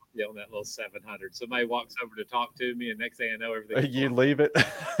quick. Yeah, on that little 700. Somebody walks over to talk to me, and next thing I know, everything. You leave it.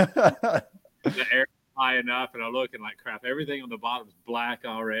 The air high enough, and I'm looking like crap. Everything on the bottom is black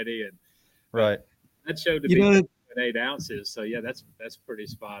already, and right. That showed to be 8 ounces. So yeah, that's pretty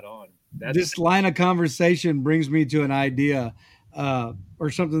spot on. This line of conversation brings me to an idea, or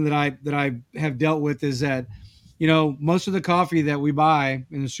something that I have dealt with, is that, most of the coffee that we buy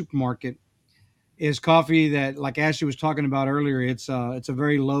in the supermarket is coffee that, like Ashley was talking about earlier, it's a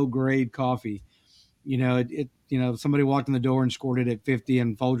very low grade coffee. Somebody walked in the door and scored it at 50,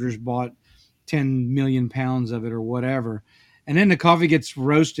 and Folgers bought 10 million pounds of it or whatever. And then the coffee gets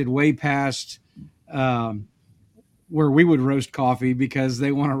roasted way past where we would roast coffee, because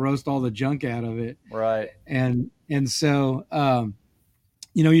they want to roast all the junk out of it. Right. And so,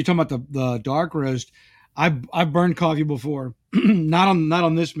 you're talking about the dark roast. I've burned coffee before, not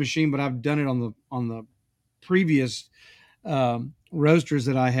on this machine, but I've done it on the previous roasters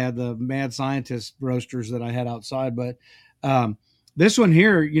that I had, the Mad Scientist roasters that I had outside. But This one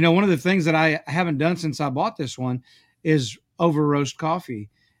here, one of the things that I haven't done since I bought this one is over roast coffee.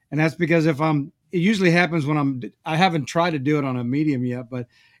 And that's because it usually happens when I haven't tried to do it on a medium yet, but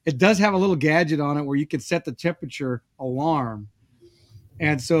it does have a little gadget on it where you can set the temperature alarm.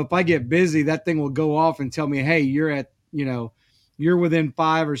 And so if I get busy, that thing will go off and tell me, hey, you're within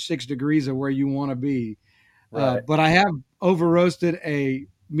 5 or 6 degrees of where you want to be. Right. But I have over roasted a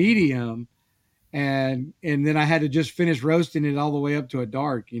medium, and then I had to just finish roasting it all the way up to a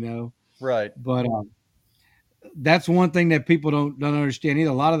dark, Right. But that's one thing that people don't understand either.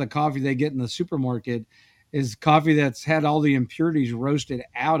 A lot of the coffee they get in the supermarket is coffee that's had all the impurities roasted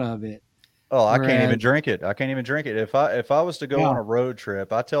out of it. Oh, I can't even drink it. I can't even drink it. If I was to go on a road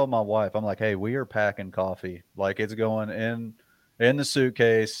trip, I tell my wife, I'm like, hey, we are packing coffee. Like it's going in the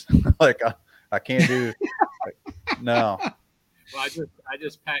suitcase. Like I can't do no. Well, I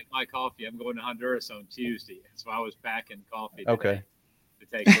just packed my coffee. I'm going to Honduras on Tuesday, so I was packing coffee today Okay. to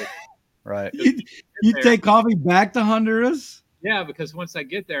take with me. Right. You take coffee back to Honduras? Yeah, because once I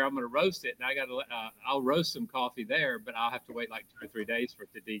get there, I'm going to roast it, and I'll roast some coffee there, but I'll have to wait like 2 or 3 days for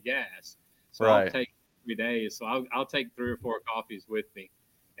it to degas. So Right. I'll take 3 days. So I'll take 3 or 4 coffees with me,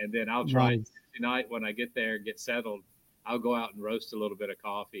 and then I'll try it Tuesday night when I get there, get settled. I'll go out and roast a little bit of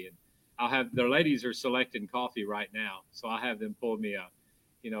coffee, and I'll have their ladies are selecting coffee right now, so I'll have them pull me a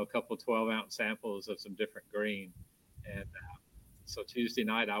couple 12-ounce samples of some different green, and so Tuesday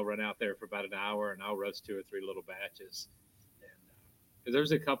night I'll run out there for about an hour and I'll roast 2 or 3 little batches, and because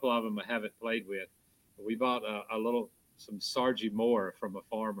there's a couple of them I haven't played with. We bought some Sargi Moore from a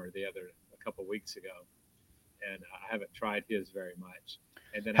farmer a couple weeks ago, and I haven't tried his very much.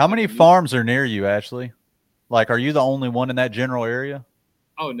 And then how many farms are near you, Ashley? Like, are you the only one in that general area?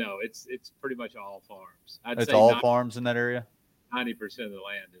 Oh no, it's pretty much all farms. I'd say all farms in that area. 90% of the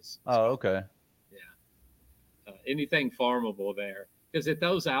land is. Oh, okay. Yeah. Anything farmable there, because at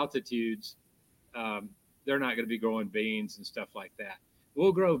those altitudes, they're not going to be growing beans and stuff like that.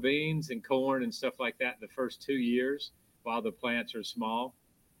 We'll grow beans and corn and stuff like that in the first 2 years while the plants are small,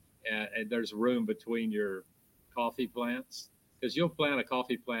 and there's room between your coffee plants, because you'll plant a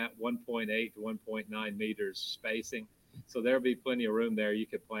coffee plant 1.8 to 1.9 meters spacing. So there'll be plenty of room there. You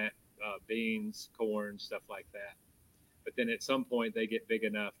could plant beans, corn, stuff like that. But then at some point they get big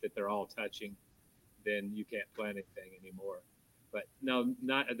enough that they're all touching. Then you can't plant anything anymore. But no,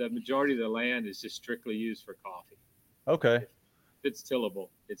 not the majority of the land is just strictly used for coffee. Okay. If it's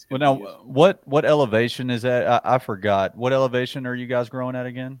tillable, it's good. Well, now what elevation is that? I forgot. What elevation are you guys growing at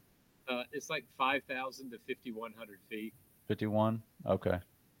again? It's like 5,000 to 5,100 feet. 51. Okay.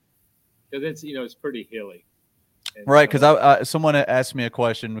 Because it's pretty hilly. And right, because someone asked me a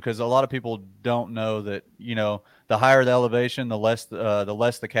question, because a lot of people don't know that the higher the elevation, the less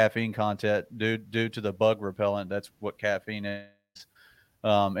the caffeine content due to the bug repellent. That's what caffeine is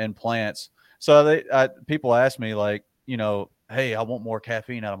in plants. So people ask me like, hey, I want more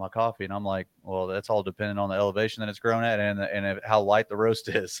caffeine out of my coffee, and I'm like, well, that's all dependent on the elevation that it's grown at and how light the roast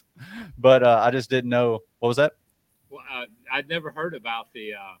is. But I just didn't know. What was that? Well, I'd never heard about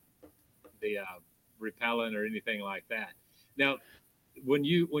the repellent or anything like that. Now, when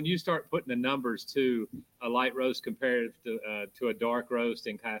you start putting the numbers to a light roast compared to a dark roast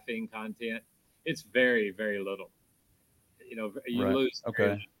in caffeine content, it's very, very little. You right. lose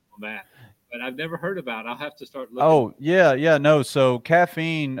okay. on that. But I've never heard about it. I'll have to start looking. Oh, yeah, no. So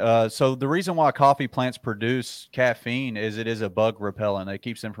caffeine, so the reason why coffee plants produce caffeine is it is a bug repellent. It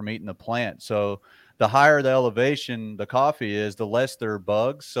keeps them from eating the plant. So the higher the elevation the coffee is, the less there are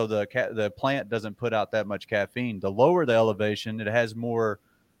bugs. So the plant doesn't put out that much caffeine. The lower the elevation, it has more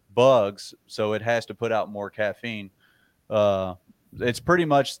bugs, so it has to put out more caffeine. It's pretty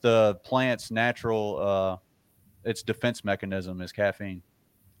much the plant's natural, its defense mechanism is caffeine.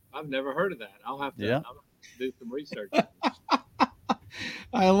 I've never heard of that. I'll have to do some research.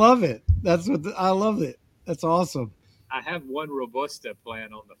 I love it. I love it. That's awesome. I have one Robusta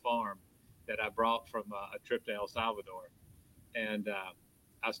plant on the farm that I brought from a trip to El Salvador. And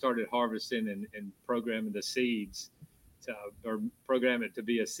I started harvesting and programming the seeds or program it to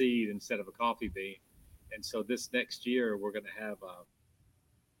be a seed instead of a coffee bean. And so this next year, we're going to have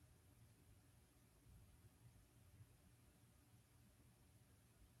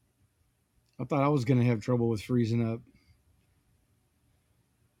I thought I was going to have trouble with freezing up.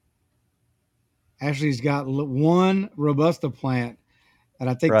 Ashley's got one Robusta plant, and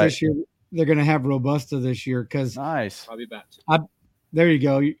I think this year they're going to have Robusta this year because nice. I'll be back. There you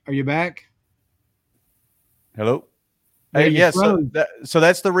go. Are you back? Hello. Hey, yes. So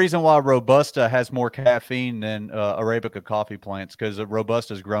that's the reason why Robusta has more caffeine than Arabica coffee plants, because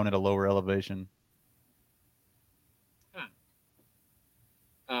Robusta is grown at a lower elevation. Huh.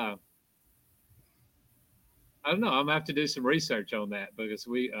 Uh, I don't know. I'm gonna have to do some research on that because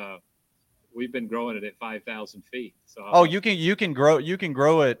we've been growing it at 5,000 feet. So Oh, you can grow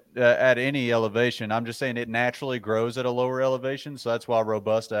it at any elevation. I'm just saying it naturally grows at a lower elevation, so that's why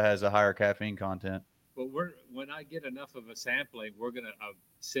Robusta has a higher caffeine content. but when I get enough of a sampling, we're gonna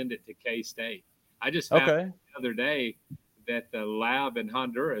send it to K State. I just found Okay. the other day that the lab in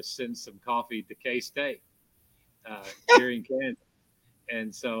Honduras sends some coffee to K State here in Kansas,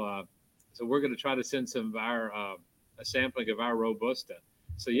 and so we're going to try to send some of our a sampling of our robusta.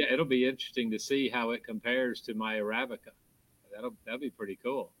 So yeah, it'll be interesting to see how it compares to my arabica. That'll be pretty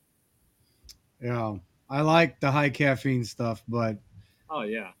cool. Yeah, I like the high caffeine stuff, but Oh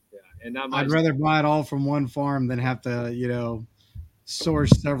yeah, yeah, and I I'd might. rather buy it all from one farm than have to, source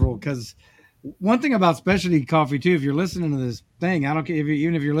several. Because one thing about specialty coffee too, if you're listening to this thing, I don't care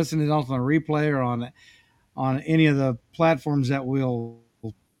even if you're listening to it on a replay or on any of the platforms that will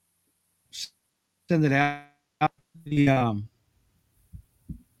send it out. The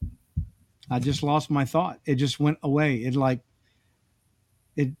I just lost my thought. It just went away.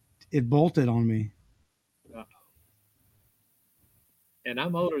 It it bolted on me. Uh, and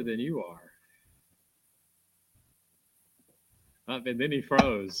I'm older than you are. And then he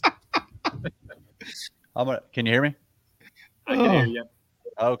froze. Can you hear me? I can hear Oh, you.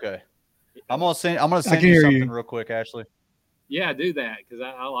 Okay. I'm gonna I send can you hear something you. real quick, Ashley. Yeah, do that because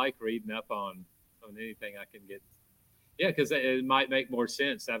I like reading up on anything I can get. Yeah, because it might make more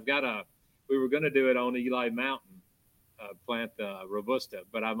sense. We were going to do it on Eli Mountain, plant the Robusta,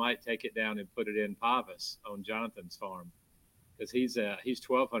 but I might take it down and put it in Pavas on Jonathan's farm because he's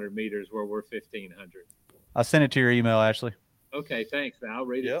 1,200 meters where we're 1,500. I sent it to your email, Ashley. Okay, thanks. Now I'll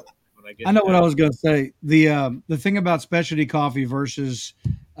read it Yep. when I I get know what done. I was going to say. The thing about specialty coffee versus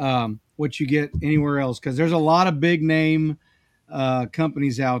what you get anywhere else, because there's a lot of big name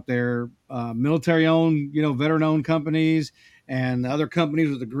companies out there, military owned, veteran owned companies, and other companies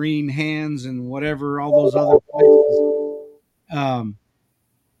with the green hands and whatever, all those other places um,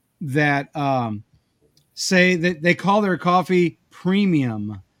 that say that they call their coffee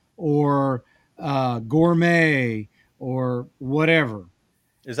premium or gourmet or whatever.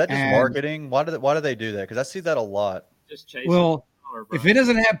 Is that just And marketing? Why do they do that? Because I see that a lot. Just chasing well, the dollar, if Brian. it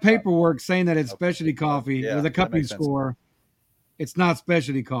doesn't have paperwork saying that it's Okay. specialty coffee Yeah, with a that cupping makes sense. score, it's not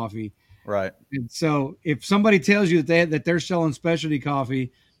specialty coffee. Right. And so, if somebody tells you that they're selling specialty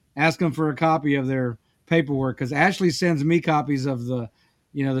coffee, ask them for a copy of their paperwork because Ashley sends me copies of the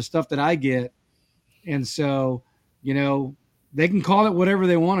stuff that I get, and so you know they can call it whatever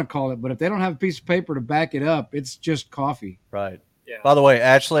they want to call it, but if they don't have a piece of paper to back it up, it's just coffee. Right. Yeah. By the way,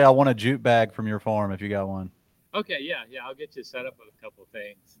 Ashley, I want a jute bag from your farm if you got one. Okay. Yeah. Yeah. I'll get you set up with a couple of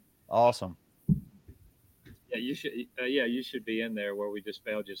things. Awesome. Yeah. You should. Yeah. You should be in there where we just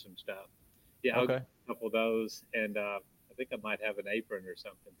mailed you some stuff. Yeah. I'll Okay. get a couple of those, and I think I might have an apron or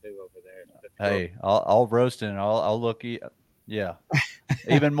something too over there. Hey, I'll roast it and I'll look. Yeah.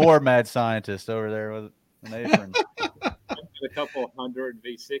 Even more mad scientist over there with an apron. A couple hundred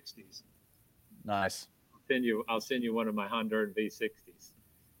V60s. Nice. I'll send you one of my Honduran V60s,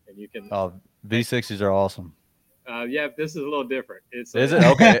 and you can. Oh, V60s are awesome. Yeah, this is a little different. It's Is it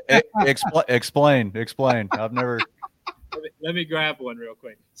okay? Explain. I've never. let me grab one real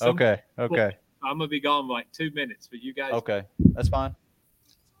quick. Okay. I'm gonna be gone in like 2 minutes, but you guys. Okay, that's fine.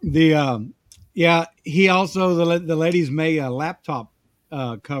 The yeah, he also the ladies made laptop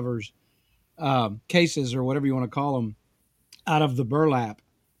covers, cases or whatever you want to call them, out of the burlap.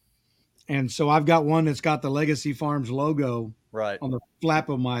 And so I've got one that's got the Legacy Farms logo Right. on the flap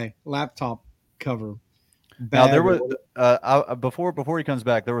of my laptop cover. Now there bag. was before he comes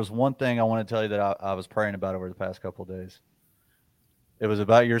back, there was one thing I want to tell you that I was praying about over the past couple of days. It was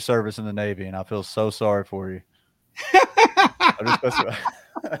about your service in the Navy, and I feel so sorry for you. I'm just supposed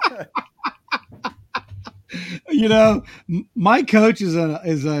to- My coach is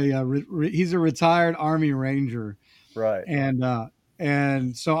he's a retired Army Ranger, right.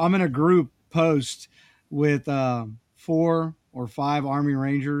 and so I'm in a group post with 4 or 5 Army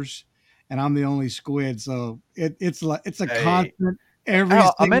Rangers, and I'm the only squid. So it's a Hey. constant every.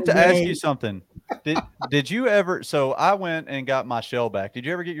 Al, I meant to single ask day. you something. Did you ever? So I went and got my shell back. Did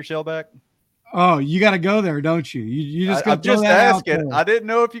you ever get your shell back? Oh, you got to go there, don't you? You just got I'm to throw just that out asking. there. I didn't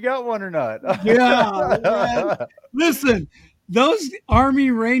know if you got one or not. Yeah, man. Listen, those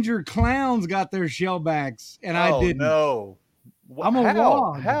Army Ranger clowns got their shellbacks, and I didn't. No. I'm a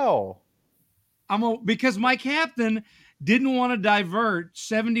wog. How? Because my captain didn't want to divert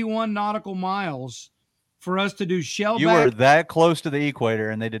 71 nautical miles for us to do shellback. You were that close to the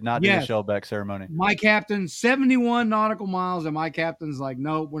equator, and they did not do the Yes. shellback ceremony. My captain, 71 nautical miles, and my captain's like,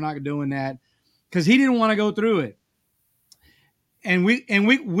 nope, we're not doing that, because he didn't want to go through it. And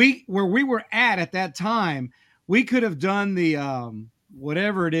we where we were at that time, we could have done the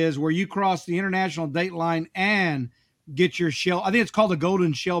whatever it is where you cross the international date line and get your shell. I think it's called the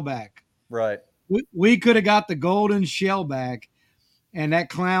golden shellback. Right. We could have got the golden shellback, and that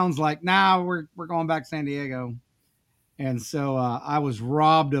clown's like, nah, we're going back to San Diego. And so I was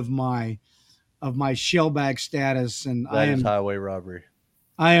robbed of my shellback status, and That is highway robbery.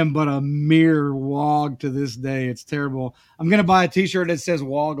 I am but a mere wog to this day. It's terrible. I'm gonna buy a T-shirt that says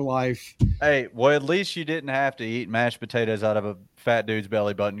 "Wog Life." Hey, well, at least you didn't have to eat mashed potatoes out of a fat dude's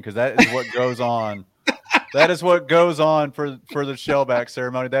belly button, because that is what goes on. That is what goes on for the shellback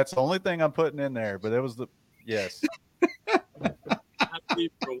ceremony. That's the only thing I'm putting in there. But it was yes. I'll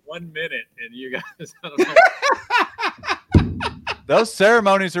leave for 1 minute, and you guys, I don't know. Those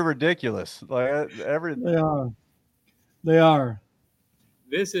ceremonies are ridiculous. Like They are.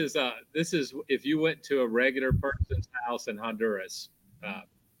 This is if you went to a regular person's house in Honduras,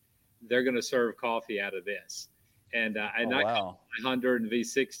 they're going to serve coffee out of this. And I call it Honduran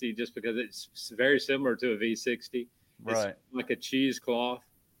V60 just because it's very similar to a V60. Right. It's like a cheesecloth.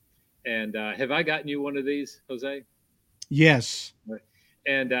 And have I gotten you one of these, Jose? Yes.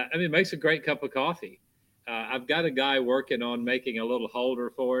 And I mean, it makes a great cup of coffee. I've got a guy working on making a little holder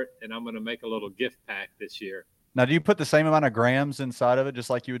for it, and I'm going to make a little gift pack this year. Now, do you put the same amount of grams inside of it, just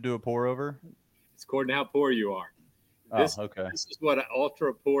like you would do a pour over? It's according to how poor you are. Okay. This is what an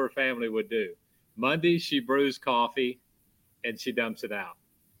ultra poor family would do. Monday, she brews coffee and she dumps it out.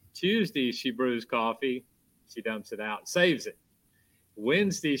 Tuesday, she brews coffee, she dumps it out, saves it.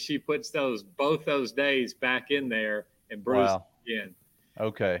 Wednesday, she puts both those days back in there and brews it again.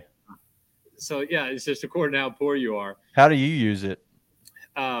 Okay. So yeah, it's just according to how poor you are. How do you use it?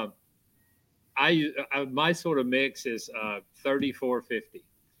 My sort of mix is 3450.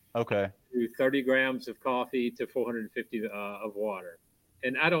 Okay. I do 30 grams of coffee to 450 of water,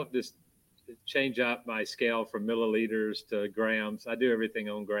 and I don't just change up my scale from milliliters to grams. I do everything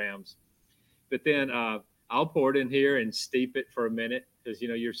on grams, but then I'll pour it in here and steep it for a minute, because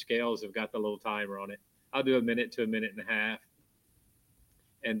your scales have got the little timer on it. I'll do a minute to a minute and a half,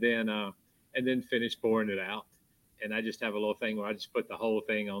 and then finish pouring it out. And I just have a little thing where I just put the whole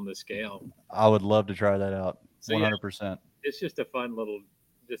thing on the scale. I would love to try that out. 100%. It's just a fun little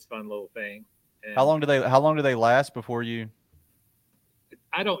thing. And how long do they last before you?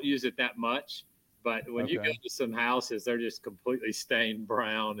 I don't use it that much, but when you go to some houses, they're just completely stained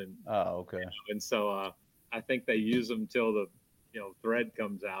brown, and okay. And so I think they use them till the thread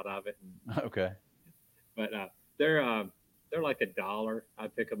comes out of it. Okay. But they're like $1. I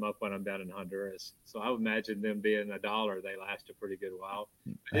pick them up when I'm down in Honduras. So I would imagine them being $1, they last a pretty good while.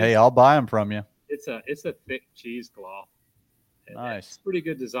 Hey, I'll buy them from you. It's a thick cheesecloth. Nice. It's pretty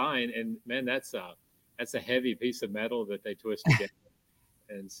good design. And man, that's a heavy piece of metal that they twist together.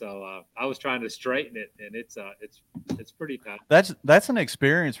 And so I was trying to straighten it, and it's pretty tough. That's an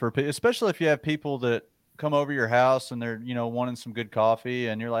experience for people, especially if you have people that come over your house and they're wanting some good coffee,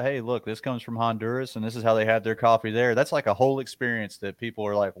 and you're like, hey, look, this comes from Honduras and this is how they have their coffee there. That's like a whole experience that people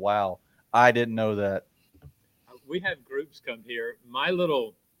are like, wow, I didn't know that. We have groups come here.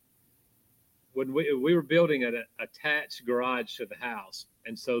 When we were building an attached garage to the house,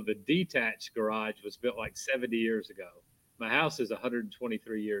 and so the detached garage was built like 70 years ago. My house is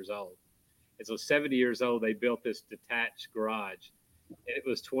 123 years old, and so 70 years old they built this detached garage, and it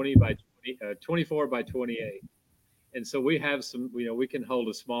was 24 by 28. And so we have we can hold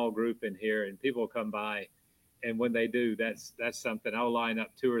a small group in here, and people come by, and when they do, that's something. I'll line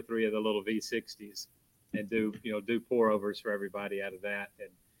up 2 or 3 of the little V60s and do pour overs for everybody out of that. And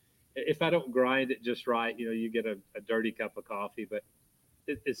if I don't grind it just right, you get a dirty cup of coffee, but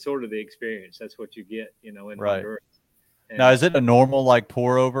it's sort of the experience. That's what you get, in Honduras. Now, is it a normal like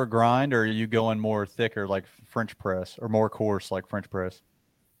pour over grind, or are you going more thicker like French press, or more coarse like French press?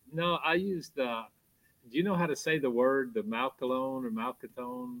 No, I use do you know how to say the word, the Malcalone or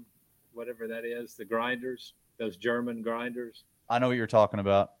Malcatone, whatever that is, the grinders, those German grinders? I know what you're talking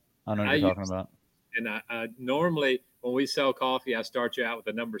about. And I normally, when we sell coffee, I start you out with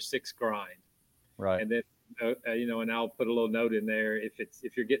a number 6 grind. Right. And then, and I'll put a little note in there.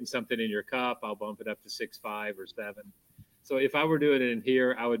 If you're getting something in your cup, I'll bump it up to 6.5 or 7. So if I were doing it in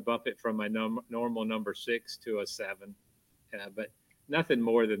here, I would bump it from my normal number 6 to a 7. But nothing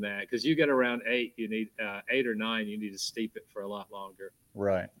more than that, because you get around 8, you need 8 or 9, you need to steep it for a lot longer.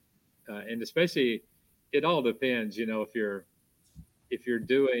 Right. And especially, it all depends. If if you're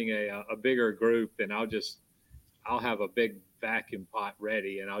doing a bigger group, then I'll have a big vacuum pot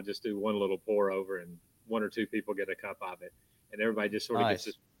ready, and I'll just do one little pour over, and one or two people get a cup of it, and everybody just sort of gets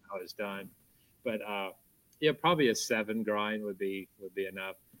Nice. to see how it's done. But yeah, probably a 7 grind would be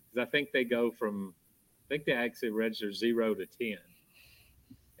enough, because I think they go from, I think they actually register 0 to 10,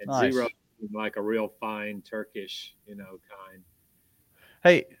 and zero Nice. is like a real fine Turkish, kind.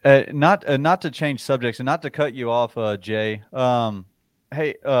 Hey, not to change subjects and not to cut you off, Jay.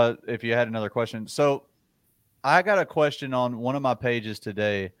 Hey, if you had another question, so I got a question on one of my pages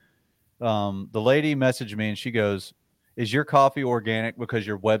today. The lady messaged me and she goes, "Is your coffee organic? Because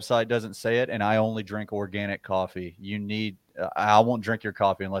your website doesn't say it, and I only drink organic coffee. You need, I won't drink your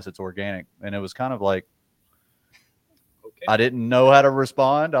coffee unless it's organic." And it was kind of like Okay. I didn't know how to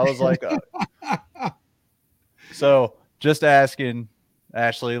respond. I was like, so just asking,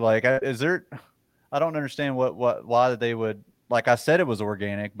 Ashley, like, is there? I don't understand why they would, like I said it was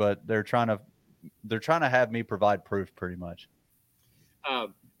organic, but they're trying to have me provide proof pretty much.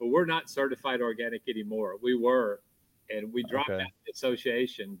 But we're not certified organic anymore. We were, and we dropped Okay. out of the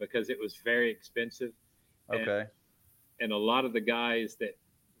association because it was very expensive, and Okay. a lot of the guys that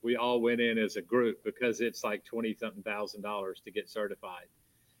we all went in as a group, because it's like 20 something $1,000 to get certified,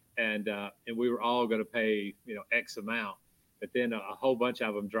 and we were all going to pay X amount, but then a whole bunch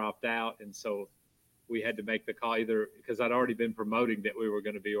of them dropped out, and so we had to make the call, either because I'd already been promoting that we were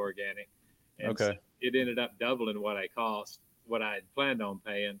going to be organic, and so Okay. it ended up doubling what I had planned on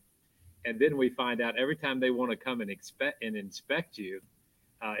paying. And then we find out every time they want to come and inspect you,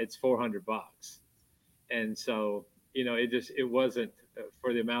 it's $400. And so it wasn't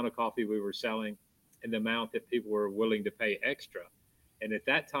for the amount of coffee we were selling and the amount that people were willing to pay extra. And at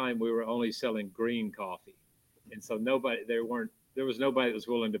that time, we were only selling green coffee, and so there was nobody that was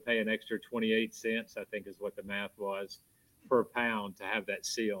willing to pay an extra 28 cents, I think is what the math was, per pound to have that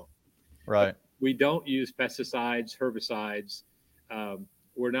seal. But Right. we don't use pesticides, herbicides.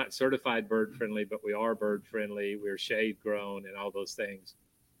 We're not certified bird friendly, but we are bird friendly. We're shade grown and all those things.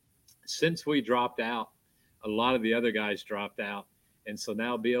 Since we dropped out, a lot of the other guys dropped out. And so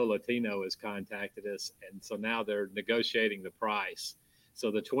now Bio Latino has contacted us. And so now they're negotiating the price.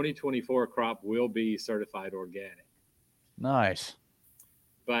 So the 2024 crop will be certified organic. Nice.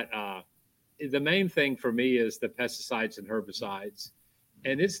 But the main thing for me is the pesticides and herbicides.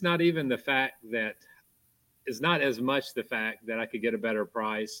 And it's not even the fact that, it's not as much the fact that I could get a better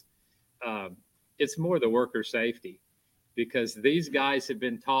price. Um, it's more the worker safety, because these guys have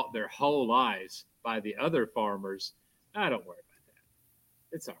been taught their whole lives by the other farmers. I don't worry about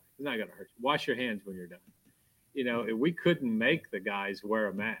that. It's all right. It's not going to hurt you. Wash your hands when you're done. We couldn't make the guys wear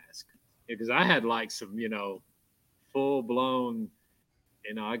a mask, because I had like some, full blown,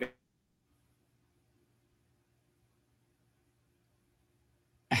 I got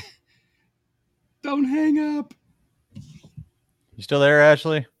Don't hang up. You still there,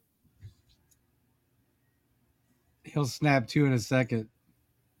 Ashley? He'll snap to in a second.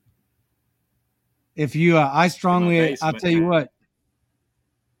 If you, I in my strongly, I'll basement. tell you what.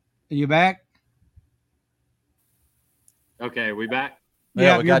 Are you back? Okay, we back. Yeah,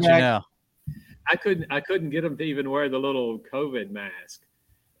 Yeah, we you're got you back. now. I couldn't get them to even wear the little COVID mask,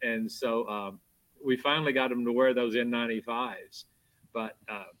 and so we finally got them to wear those N95s, but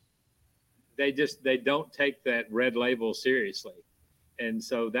they don't take that red label seriously, and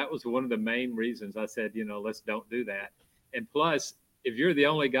so that was one of the main reasons I said, let's don't do that. And plus, if you're the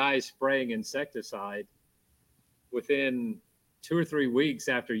only guy spraying insecticide, within 2 or 3 weeks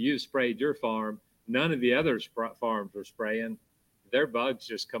after you sprayed your farm, none of the other farms were spraying. Their bugs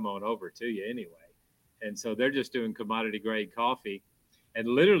just come on over to you anyway. And so they're just doing commodity grade coffee. And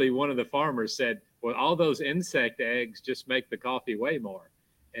literally, one of the farmers said, well, all those insect eggs just make the coffee way more.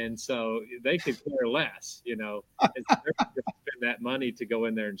 And so they could care less, and so they're going to spend that money to go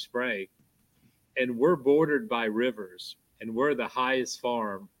in there and spray. And we're bordered by rivers, and we're the highest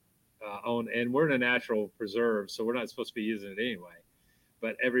farm and we're in a natural preserve, so we're not supposed to be using it anyway.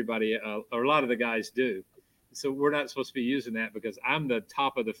 But everybody, or a lot of the guys do. So we're not supposed to be using that because I'm the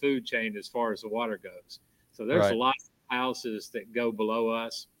top of the food chain as far as the water goes. So there's Right. lots of houses that go below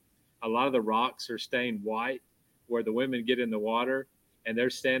us. A lot of the rocks are stained white, where the women get in the water and they're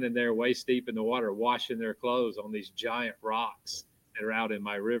standing there waist deep in the water, washing their clothes on these giant rocks that are out in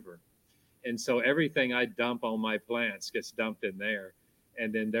my river. And so everything I dump on my plants gets dumped in there.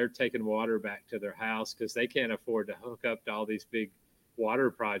 And then they're taking water back to their house because they can't afford to hook up to all these big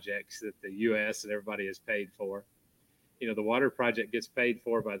water projects that the U.S. and everybody has paid for. The water project gets paid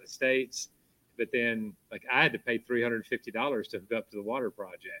for by the states, but then like I had to pay $350 to hook up to the water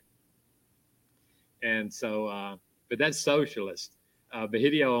project. And so, but that's socialist.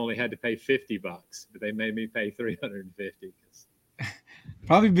 Bahidio only had to pay $50, but they made me pay $350.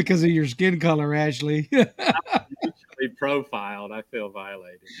 Probably because of your skin color, Ashley. Usually profiled, I feel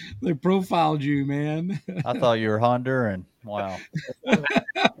violated. They profiled you, man. I thought you were Honduran. Wow.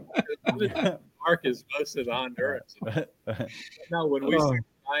 Mark is most of the Hondurans. No, when we Oh. started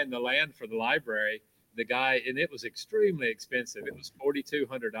buying the land for the library, the guy, and it was extremely expensive. It was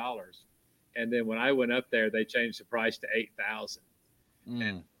 $4,200, and then when I went up there, they changed the price to $8,000.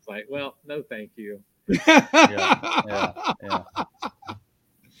 And it's like, well, no, thank you. Yeah.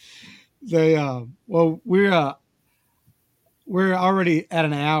 They well, we're already at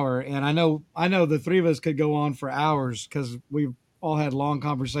an hour, and I know the three of us could go on for hours because we've all had long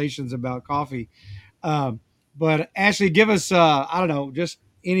conversations about coffee. But Ashley, give us I don't know, just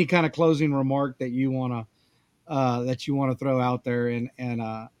any kind of closing remark that you wanna throw out there, and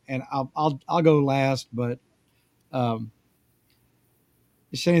I'll go last, but um,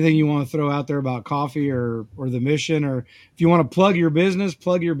 just anything you want to throw out there about coffee or the mission, or if you want to plug your business,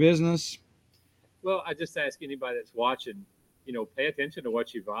 plug your business. Well, I just ask anybody that's watching, pay attention to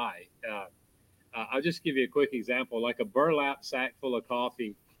what you buy. I'll just give you a quick example. Like a burlap sack full of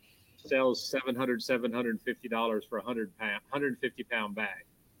coffee sells $750 for a 150-pound bag.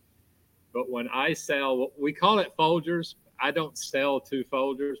 But when I sell, we call it Folgers. I don't sell to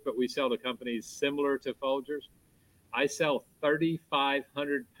Folgers, but we sell to companies similar to Folgers. I sell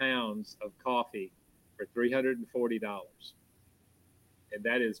 3,500 pounds of coffee for $340. And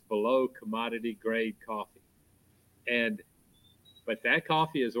that is below commodity grade coffee. But that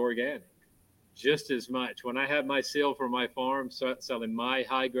coffee is organic just as much. When I have my seal for my farm selling my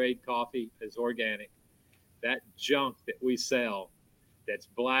high grade coffee is organic. That junk that we sell that's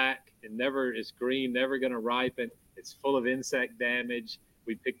black and never is green, never going to ripen, it's full of insect damage.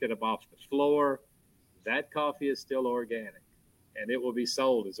 We picked it up off the floor. That coffee is still organic, and it will be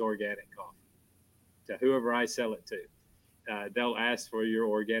sold as organic coffee to whoever I sell it to. They'll ask for your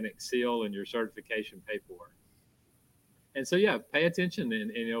organic seal and your certification paperwork. And so, yeah, pay attention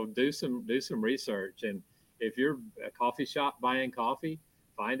and do some research. And if you're a coffee shop buying coffee,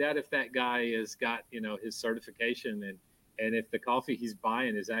 find out if that guy has got his certification and if the coffee he's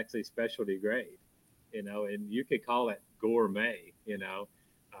buying is actually specialty grade. And you could call it gourmet.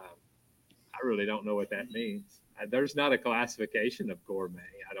 I really don't know what that means. There's not a classification of gourmet.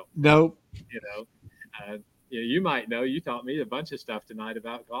 I don't. Nope. You might know. You taught me a bunch of stuff tonight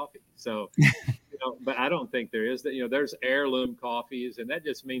about coffee. So, but I don't think there is. There's heirloom coffees, and that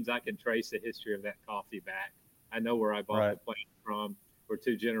just means I can trace the history of that coffee back. I know where I bought the plant from. Or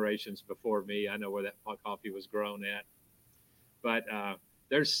 2 generations before me. I know where that coffee was grown at. But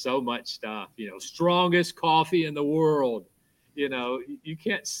there's so much stuff. Strongest coffee in the world. You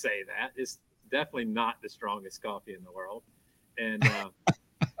can't say that. It's definitely not the strongest coffee in the world. And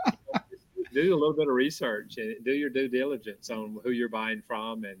do a little bit of research and do your due diligence on who you're buying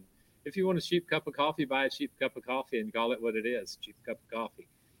from. And if you want a cheap cup of coffee, buy a cheap cup of coffee and call it what it is, cheap cup of coffee.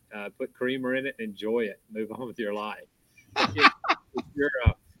 Put creamer in it, enjoy it, move on with your life. If you're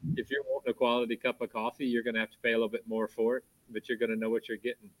wanting a quality cup of coffee, you're going to have to pay a little bit more for it, but you're going to know what you're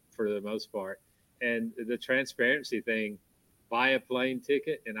getting for the most part. And the transparency thing, buy a plane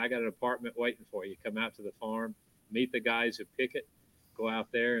ticket, and I got an apartment waiting for you. Come out to the farm, meet the guys who pick it, go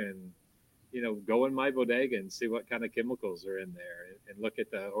out there and, go in my bodega and see what kind of chemicals are in there and look at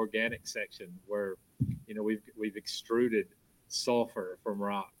the organic section where, we've extruded sulfur from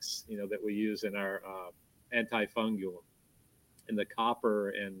rocks, that we use in our antifungal. And the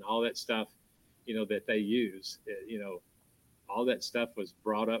copper and all that stuff, that they use, all that stuff was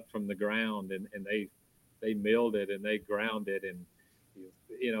brought up from the ground and they milled it and they ground it. And,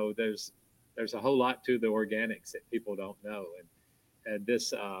 there's a whole lot to the organics that people don't know. And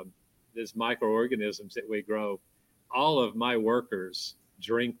this microorganisms that we grow, all of my workers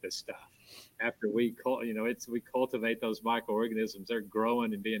drink the stuff after we cultivate those microorganisms. They're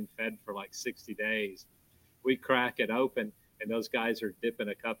growing and being fed for like 60 days. We crack it open. And those guys are dipping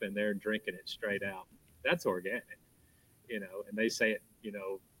a cup in there and drinking it straight out. That's organic, and they say it,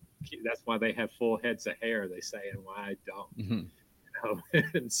 that's why they have full heads of hair, they say, and why I don't. Mm-hmm.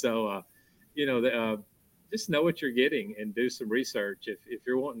 And so, just know what you're getting and do some research if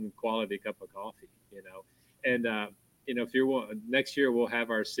you're wanting a quality cup of coffee, and, if you're next year, we'll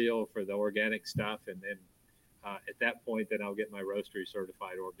have our seal for the organic stuff. And then at that point, then I'll get my roastery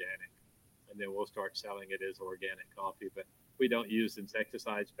certified organic. And then we'll start selling it as organic coffee. But we don't use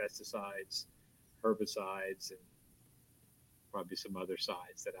insecticides, pesticides, herbicides, and probably some other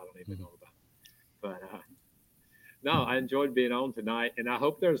sides that I don't even know about. But no, I enjoyed being on tonight. And I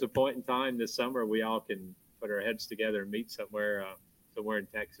hope there's a point in time this summer we all can put our heads together and meet somewhere somewhere in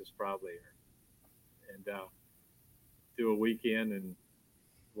Texas probably, and do a weekend, and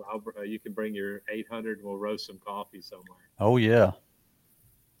you can bring your 800 and we'll roast some coffee somewhere. Oh yeah.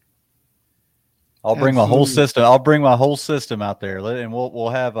 I'll bring my whole Absolutely. system. I'll bring my whole system out there, and we'll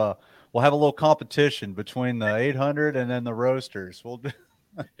have a little competition between the 800 and then the roasters. We'll do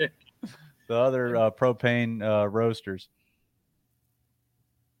the other propane roasters.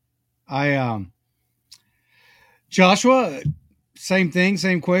 Joshua, same thing,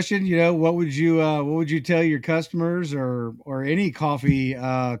 same question. What would you tell your customers or any coffee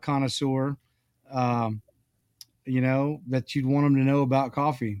connoisseur, um, that you'd want them to know about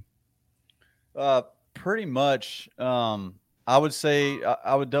coffee? Pretty much. I would say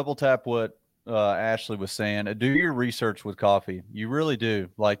I would double tap what Ashley was saying. Do your research with coffee. You really do.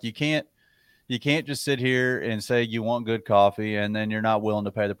 Like you can't just sit here and say you want good coffee and then you're not willing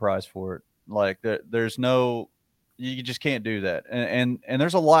to pay the price for it. Like there's no, you just can't do that. And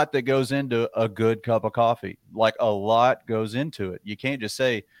there's a lot that goes into a good cup of coffee. Like a lot goes into it. You can't just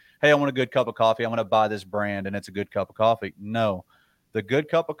say, "Hey, I want a good cup of coffee. I'm going to buy this brand and it's a good cup of coffee." No, the good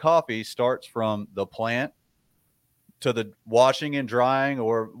cup of coffee starts from the plant to the washing and drying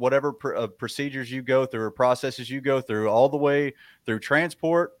or whatever procedures you go through or processes you go through, all the way through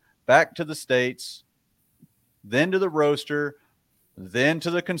transport back to the States, then to the roaster, then to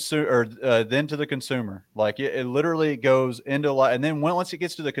the consumer, then to the consumer. Like it literally goes into a lot. And then once it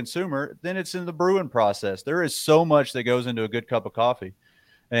gets to the consumer, then it's in the brewing process. There is so much that goes into a good cup of coffee.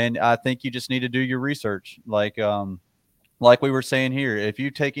 And I think you just need to do your research. Like we were saying here, if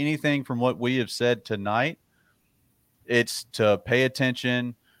you take anything from what we have said tonight, it's to pay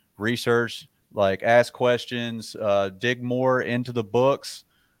attention, research, like ask questions, dig more into the books,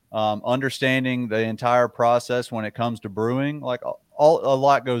 understanding the entire process when it comes to brewing. Like a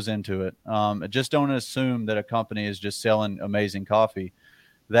lot goes into it. Just don't assume that a company is just selling amazing coffee.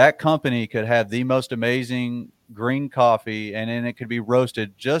 That company could have the most amazing green coffee, and then it could be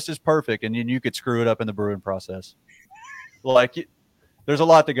roasted just as perfect, and then you could screw it up in the brewing process. Like there's a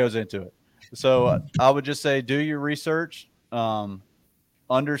lot that goes into it. So I would just say do your research,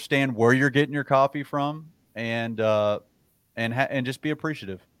 understand where you're getting your coffee from, and just be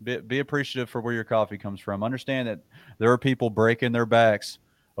appreciative. Be appreciative for where your coffee comes from. Understand that there are people breaking their backs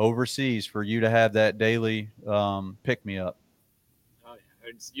overseas for you to have that daily pick me up. Oh,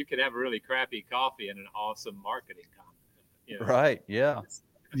 yeah. You could have a really crappy coffee and an awesome marketing comment. Right? Yeah.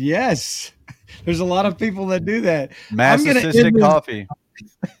 Yes, there's a lot of people that do that. I'm gonna end Massasistic this. coffee.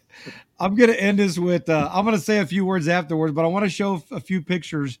 I'm gonna end this with. I'm gonna say a few words afterwards, but I want to show a few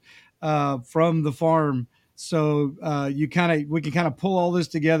pictures from the farm, so we can kind of pull all this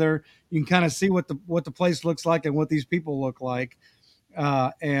together. You can kind of see what the place looks like and what these people look like,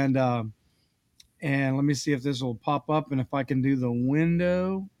 uh, and uh, and let me see if this will pop up and if I can do the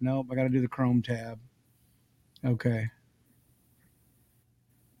window. Nope, I got to do the Chrome tab. Okay,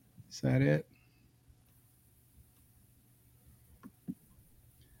 is that it?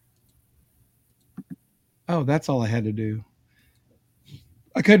 Oh, that's all I had to do.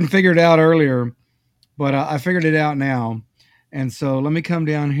 I couldn't figure it out earlier, but I figured it out now. And so let me come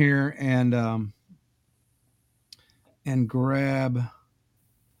down here and grab.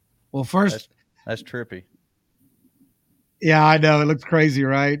 Well, first, That's trippy. yeah, I know it looks crazy,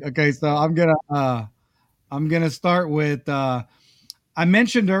 right? Okay, so I'm gonna start with. I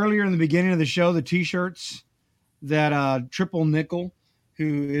mentioned earlier in the beginning of the show the T-shirts that Triple Nickel,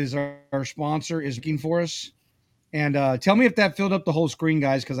 who is our sponsor, is making for us. And tell me if that filled up the whole screen,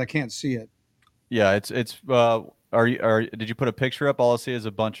 guys, because I can't see it. Yeah, it's did you put a picture up? All I see is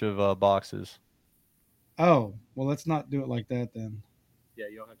a bunch of boxes. Oh, well, let's not do it like that then. Yeah,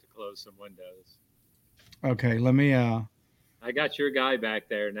 you'll have to close some windows. Okay, let me. I got your guy back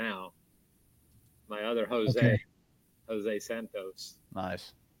there now. My other Jose, Okay. Jose Santos.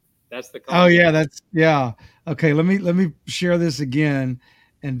 Nice. That's the. Oh yeah, that's yeah. Okay, let me share this again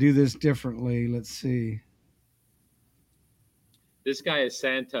and do this differently. Let's see. This guy is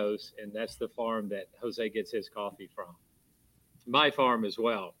Santos, and that's the farm that Jose gets his coffee from. My farm as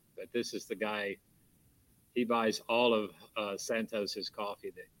well, but this is the guy. He buys all of Santos's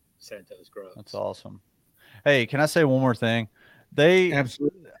coffee that Santos grows. That's awesome. Hey, can I say one more thing? They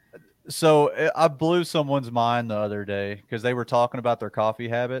Absolutely. So I blew someone's mind the other day because they were talking about their coffee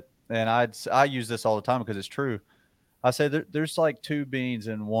habit, and I use this all the time because it's true. I say there's like two beans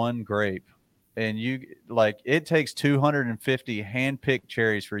and one grape, and it takes 250 hand-picked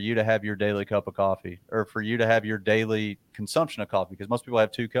cherries for you to have your daily cup of coffee or for you to have your daily consumption of coffee because most people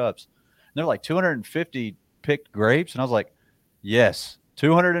have 2 cups. And they're like 250 picked grapes, and I was like, yes,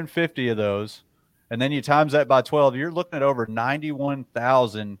 250 of those. And then you times that by 12, you're looking at over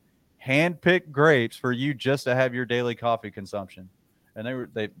 91,000 hand-picked grapes for you just to have your daily coffee consumption. And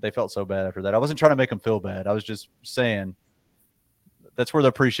they felt so bad after that. I wasn't trying to make them feel bad. I was just saying that's where the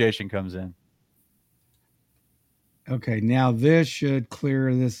appreciation comes in. Okay, now this should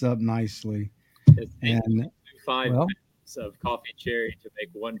clear this up nicely. It's And 5 well, pounds of coffee cherry to make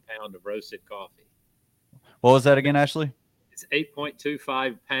 1 pound of roasted coffee. What was that again, Ashley? It's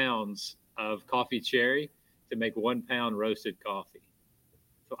 8.25 pounds of coffee cherry to make 1 pound roasted coffee.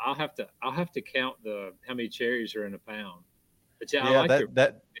 So I'll have to count how many cherries are in a pound. But yeah, I like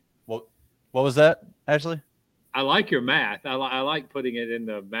what was that, Ashley? I like your math. I like putting it in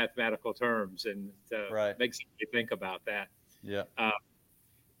the mathematical terms, and makes me think about that. Yeah.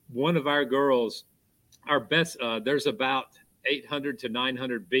 One of our girls, our best, there's about 800 to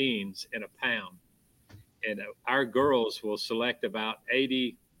 900 beans in a pound, and our girls will select about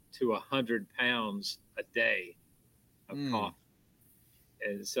 80 to 100 pounds a day of coffee.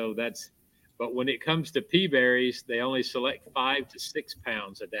 And so but when it comes to pea berries, they only select 5 to 6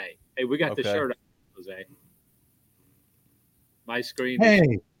 pounds a day. Hey, we got the shirt up, Jose. My screen.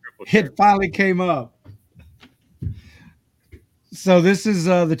 Hey, it finally came up. So this is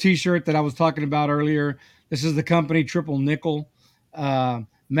the T-shirt that I was talking about earlier. This is the company Triple Nickel.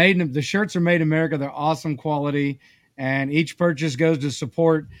 The shirts are made in America. They're awesome quality, and each purchase goes to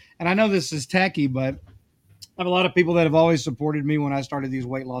support. And I know this is tacky, but I have a lot of people that have always supported me when I started these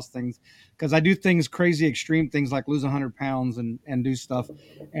weight loss things, because I do things, crazy extreme things like lose 100 pounds and do stuff.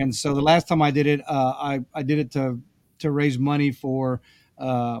 And so the last time I did it, I did it to raise money for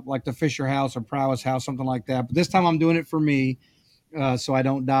like the Fisher House or Prowess House, something like that. But this time I'm doing it for me, so I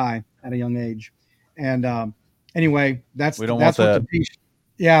don't die at a young age. And anyway, that's we don't that's want what that. the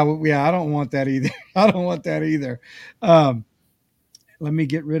yeah, I don't want that either. I don't want that either. Let me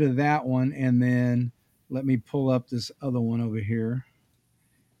get rid of that one, and then let me pull up this other one over here.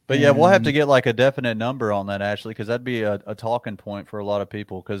 But yeah, we'll have to get like a definite number on that, Ashley, because that'd be a talking point for a lot of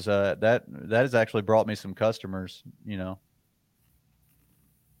people, because that has actually brought me some customers, you know.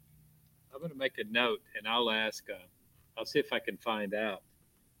 I'm going to make a note, and I'll ask, I'll see if I can find out.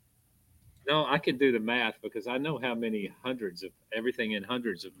 No, I can do the math because I know how many everything in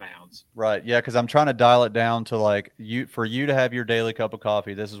hundreds of pounds. Right. Yeah, because I'm trying to dial it down to like for you to have your daily cup of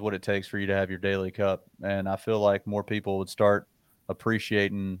coffee, this is what it takes for you to have your daily cup. And I feel like more people would start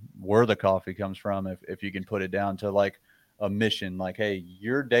appreciating where the coffee comes from if you can put it down to like a mission, like, hey,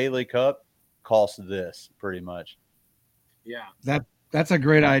 your daily cup costs this, pretty much. Yeah. That's a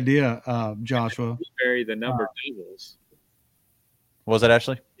great idea, Joshua. Berry, the number doubles. What was that,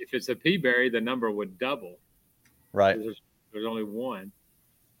 Ashley? If it's a pea berry, the number would double. Right. There's only one.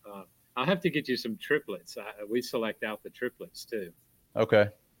 I'll have to get you some triplets. We select out the triplets too. Okay.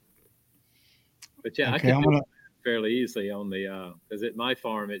 But yeah, okay, I can do it fairly easily on the because at my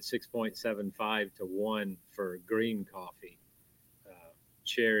farm it's 6.75 to 1 for green coffee,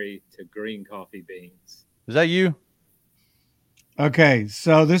 cherry to green coffee beans. Is that you? Okay,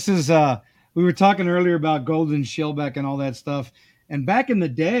 so this is we were talking earlier about golden shellback and all that stuff. And back in the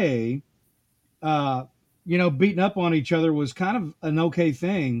day, beating up on each other was kind of an okay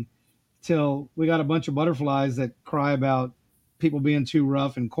thing till we got a bunch of butterflies that cry about people being too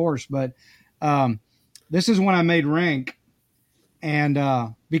rough and coarse. But this is when I made rank. And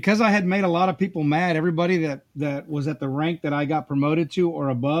because I had made a lot of people mad, everybody that was at the rank that I got promoted to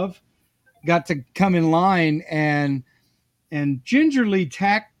or above got to come in line and gingerly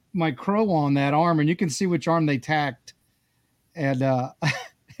tack my crow on that arm. And you can see which arm they tacked. And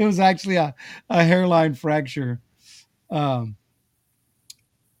it was actually a hairline fracture. Now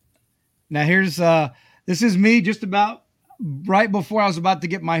here's this is me just about right before I was about to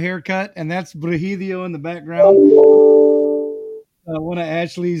get my hair cut, and that's Brigilio in the background. One of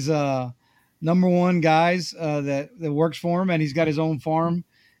Ashley's number one guys that works for him, and he's got his own farm,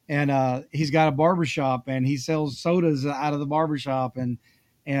 and he's got a barbershop, and he sells sodas out of the barbershop, and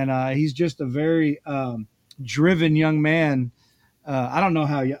he's just a very driven young man. I don't know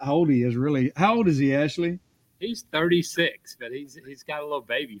how old he is, really. How old is he, Ashley? He's 36, but he's got a little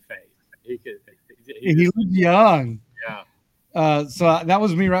baby face. He looks young. Yeah. So that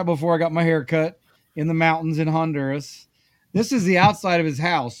was me right before I got my hair cut in the mountains in Honduras. This is the outside of his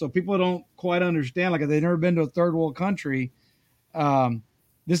house, so people don't quite understand. Like, if they've never been to a third world country,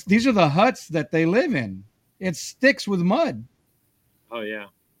 these are the huts that they live in. It's sticks with mud. Oh yeah.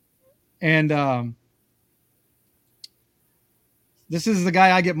 And this is the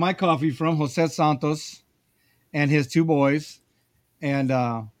guy I get my coffee from, Jose Santos, and his two boys. And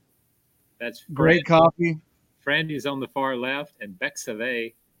that's great coffee. Frandy's on the far left, and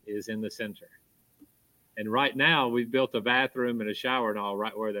Bexave is in the center. And right now, we've built a bathroom and a shower and all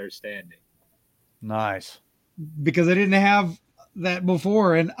right where they're standing. Nice. Because I didn't have that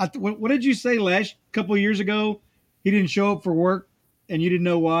before. And what did you say last couple of years ago? He didn't show up for work, and you didn't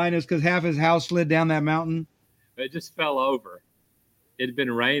know why, and it's because half his house slid down that mountain. It just fell over. It had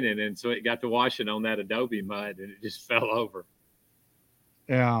been raining, and so it got to washing on that adobe mud, and it just fell over.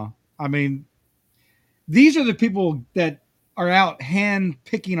 Yeah, I mean, these are the people that are out hand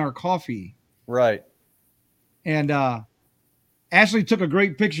picking our coffee. Right. And Ashley took a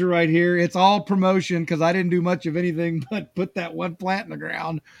great picture right here. It's all promotion because I didn't do much of anything but put that one plant in the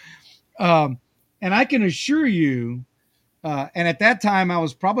ground. And I can assure you, and at that time I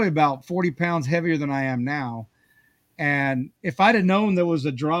was probably about 40 pounds heavier than I am now. And if I'd have known there was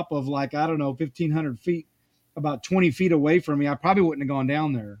a drop of like, I don't know, 1,500 feet, about 20 feet away from me, I probably wouldn't have gone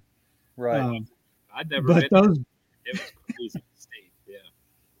down there. Right. I'd never But been. those, It was crazy steep. Yeah.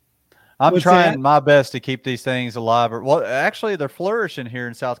 I'm What's trying that? my best to keep these things alive. Well, actually, they're flourishing here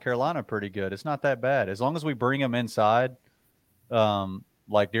in South Carolina pretty good. It's not that bad. As long as we bring them inside,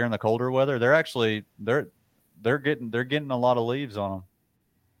 like during the colder weather, they're getting a lot of leaves on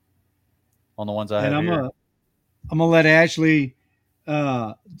the ones I and have I'm here. gonna let Ashley.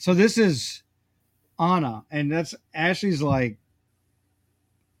 So this is Anna, and that's Ashley's like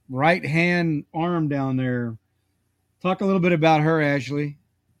right hand arm down there. Talk a little bit about her, Ashley.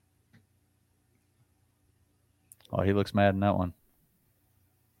 Oh, he looks mad in that one.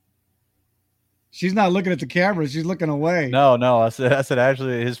 She's not looking at the camera; she's looking away. No, I said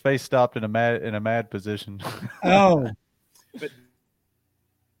actually his face stopped in a mad position. Oh, But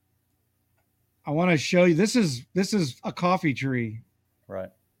I want to show you. This is a coffee tree, Right.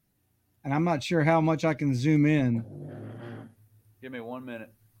 and I'm not sure how much I can zoom in, Give me 1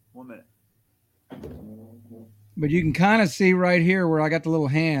 minute. 1 minute. but you can kind of see right here where I got the little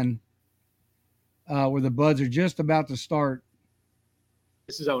hand, where the buds are just about to start.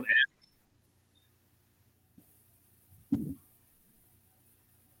 this is on.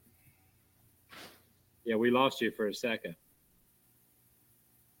 Yeah, we lost you for a second.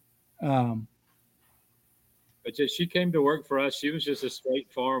 Um, But just, she came to work for us. She was just a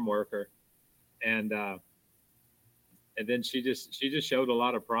straight farm worker, and then she just showed a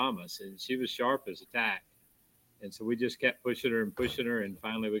lot of promise, and she was sharp as a tack. And so we just kept pushing her, and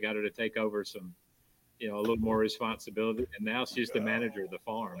finally we got her to take over some, a little more responsibility. And now she's the manager of the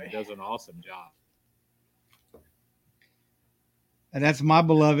farm and does an awesome job. and that's my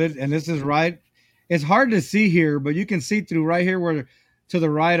beloved. And this is right. It's hard to see here, but you can see through right here where to the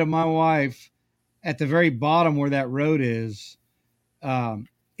right of my wife at the very bottom where that road is.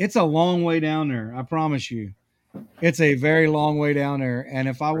 It's a long way down there. I promise you, it's a very long way down there. And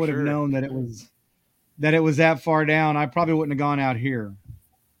if I would have sure. known that it was that far down, I probably wouldn't have gone out here.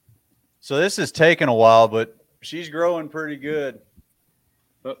 So this is taking a while, but she's growing pretty good.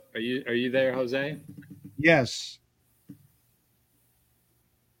 Oh, are you there, Jose? Yes.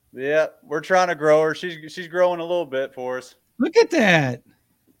 Yeah, we're trying to grow her. She's growing a little bit for us. Look at that.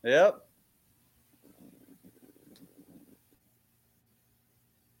 Yep.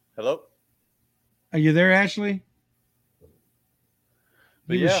 Hello? Are you there, Ashley?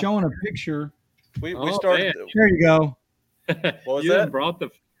 But He was yeah. showing a picture. We Oh, started. man. There you go. What was You that? brought the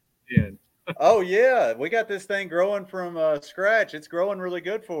in. Oh yeah, we got this thing growing from scratch. It's growing really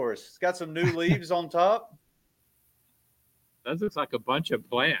good for us. It's got some new leaves on top. That looks like a bunch of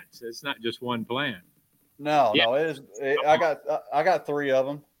plants. It's not just one plant. No, Yeah. no, it is. I got 3 of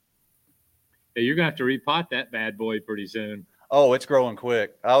them. Yeah, you're gonna have to repot that bad boy pretty soon. Oh, it's growing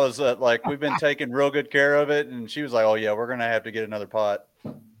quick. I was like, we've been taking real good care of it, and she was like, "Oh yeah, we're gonna have to get another pot."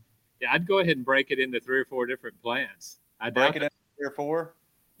 Yeah, I'd go ahead and break it into 3 or 4 different plants. Break it into 3 or 4.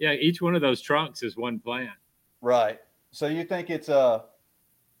 Yeah, each one of those trunks is one plant. Right. So you think it's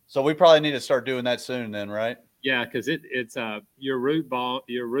So we probably need to start doing that soon, then, right? Yeah, because it's your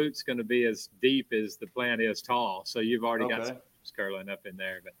root's going to be as deep as the plant is tall. So you've already got some roots curling up in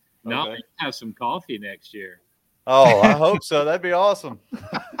there. But now you have some coffee next year. Oh, I hope so. That'd be awesome.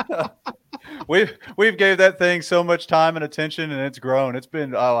 We've gave that thing so much time and attention, and it's grown. It's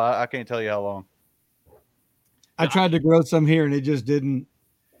been I can't tell you how long. I tried to grow some here and it just didn't.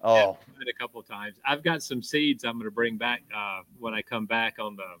 Oh, Yeah, a couple of times. I've got some seeds I'm going to bring back when I come back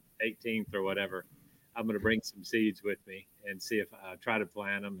on the 18th or whatever. I'm going to bring some seeds with me and see if I try to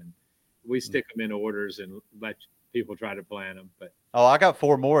plant them. And we stick them in orders and let people try to plant them. But I got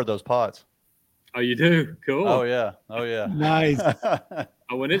 4 more of those pots. oh, you do? Cool. Oh yeah. Nice.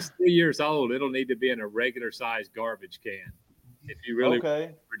 When it's 3 years old, it'll need to be in a regular sized garbage can if you really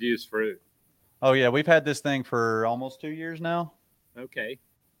produce fruit. Oh yeah, we've had this thing for almost 2 years now. Okay.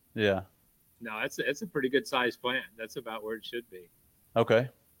 Yeah. No, it's a pretty good sized plant. That's about where it should be. Okay.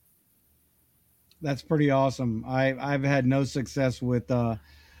 That's pretty awesome. I've had no success Not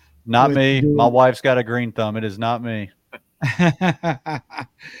with me. My doing. wife's got a green thumb. It is not me.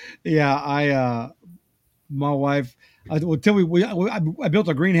 Yeah, my wife. Well, till I built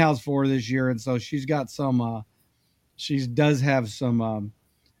a greenhouse for her this year, and so she's got some. She does have some.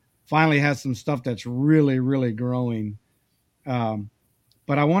 Finally, has some stuff that's really, really growing. Um,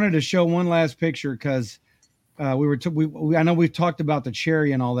 but I wanted to show one last picture because I know we've talked about the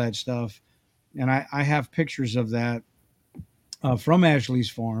cherry and all that stuff, and I have pictures of that from Ashley's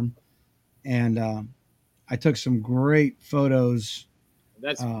farm, and I took some great photos.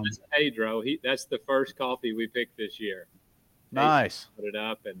 That's Pedro. That's the first coffee we picked this year. Nice. Put it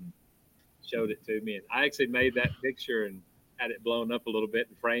up and showed it to me, and I actually made that picture and had it blown up a little bit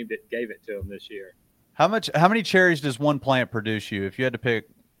and framed it, and gave it to him this year. How many cherries does one plant produce you? If you had to pick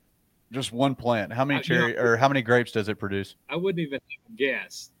just one plant, how many or how many grapes does it produce? I wouldn't even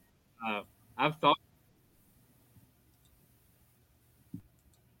guess. I've thought.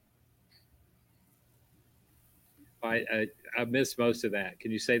 I missed most of that.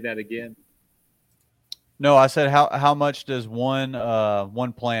 Can you say that again? No, I said how much does one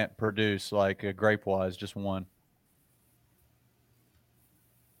plant produce, like grape wise, just one?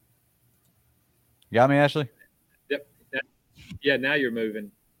 You got me, Ashley? Yep. Yeah, now you're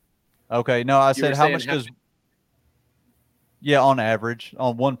moving. Okay. No, I You said were how saying much does on average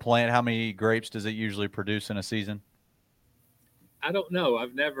on one plant, how many grapes does it usually produce in a season? I don't know.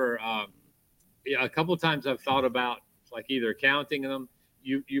 I've never. A couple of times I've thought about like either counting them.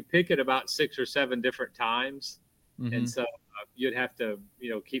 You pick it about 6 or 7 different times, and so you'd have to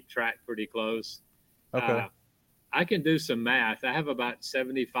keep track pretty close. Okay. I can do some math. I have about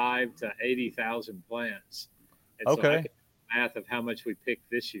 75 to 80,000 plants, and so I can do math of how much we picked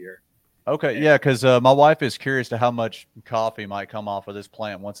this year. Okay, yeah, because my wife is curious to how much coffee might come off of this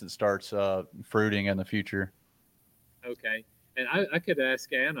plant once it starts fruiting in the future. Okay. And I could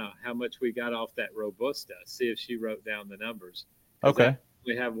ask Anna how much we got off that Robusta, see if she wrote down the numbers. Okay.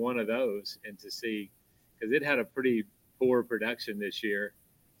 We have one of those, and to see, because it had a pretty poor production this year.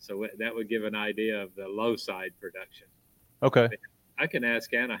 So that would give an idea of the low side production. Okay. I can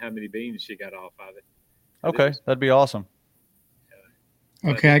ask Anna how many beans she got off of it. Okay, that'd be awesome.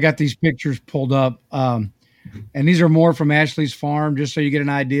 Okay, I got these pictures pulled up. And these are more from Ashley's farm, just so you get an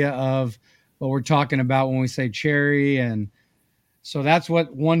idea of what we're talking about when we say cherry. And so that's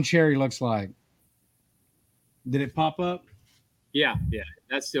what one cherry looks like. Did it pop up? Yeah.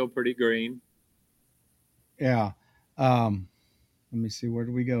 That's still pretty green. Yeah. Let me see. Where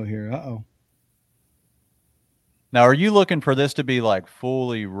do we go here? Uh-oh. Now, are you looking for this to be like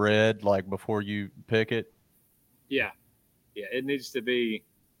fully red, like before you pick it? Yeah. It needs to be.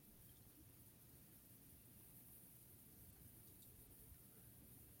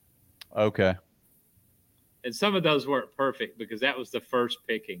 Okay. And some of those weren't perfect because that was the first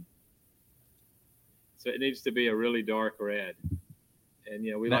picking. So it needs to be a really dark red. And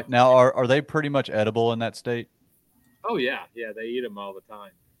we like. Now, are they pretty much edible in that state? Oh yeah, they eat them all the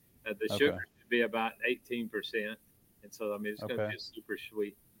time. The sugar should be about 18%, and so it's going to be super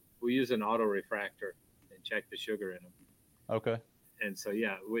sweet. We use an auto refractor and check the sugar in them. Okay. And so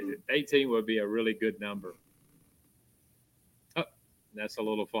 18 would be a really good number. Oh, that's a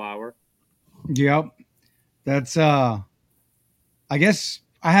little flower. Yep. That's I guess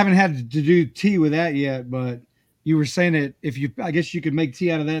I haven't had to do tea with that yet, but you were saying that I guess you could make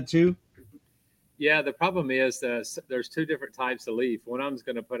tea out of that too. Yeah, the problem is there's 2 different types of leaf. One of them's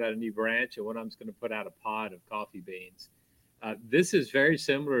going to put out a new branch, and one of them's going to put out a pod of coffee beans. This is very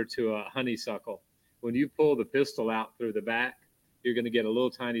similar to a honeysuckle. When you pull the pistil out through the back, you're going to get a little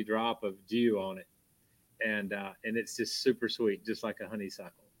tiny drop of dew on it, and it's just super sweet, just like a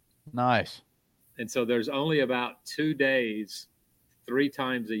honeysuckle. Nice. And so there's only about 2 days, 3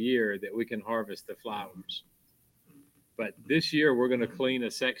 times a year that we can harvest the flowers. But this year we're going to clean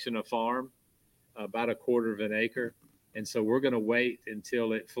a section of farm, about 1/4 of an acre. And so we're going to wait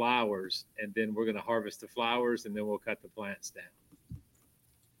until it flowers, and then we're going to harvest the flowers, and then we'll cut the plants down.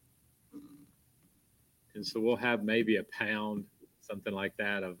 And so we'll have maybe a pound, something like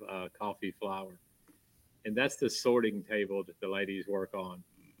that, of coffee flower. And that's the sorting table that the ladies work on.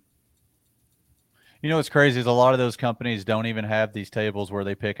 What's crazy is a lot of those companies don't even have these tables where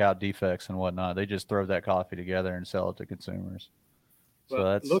they pick out defects and whatnot. They just throw that coffee together and sell it to consumers.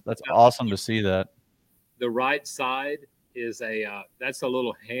 So that's awesome to see that. The right side is that's a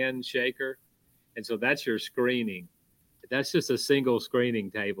little hand shaker. And so that's your screening. That's just a single screening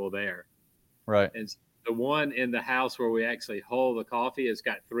table there. Right. And the one in the house where we actually hold the coffee has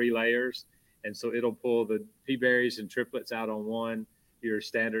got 3 layers. And so it'll pull the pea berries and triplets out on one, your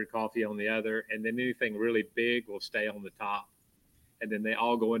standard coffee on the other, and then anything really big will stay on the top. And then they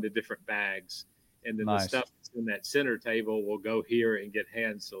all go into different bags. And then the Nice. stuff that's in that center table will go here and get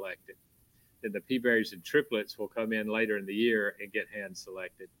hand selected. Then the pea berries and triplets will come in later in the year and get hand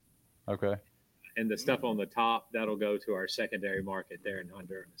selected. Okay. And the stuff on the top, that'll go to our secondary market there in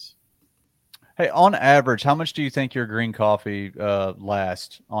Honduras. Hey, on average, how much do you think your green coffee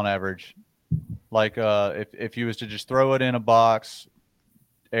lasts on average? Like if you was to just throw it in a box,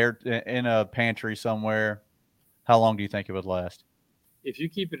 air in a pantry somewhere, how long do you think it would last? If you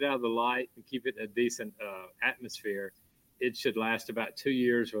keep it out of the light and keep it in a decent atmosphere, it should last about 2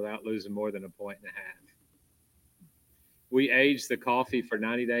 years without losing more than 1.5 points. We age the coffee for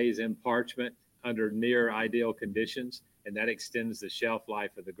 90 days in parchment under near ideal conditions, and that extends the shelf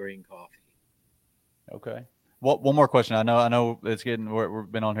life of the green coffee. Okay. Well, one more question. I know it's getting,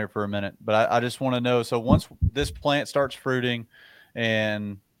 we've been on here for a minute, but I just want to know. So once this plant starts fruiting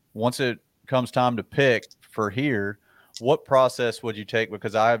and once it comes time to pick for here, what process would you take?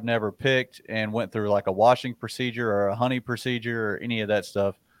 Because I've never picked and went through like a washing procedure or a honey procedure or any of that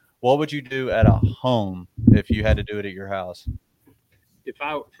stuff. What would you do at a home if you had to do it at your house?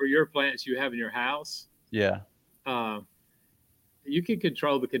 For your plants you have in your house, Yeah. You can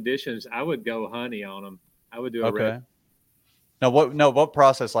control the conditions. I would go honey on them. I would do a Okay. red. What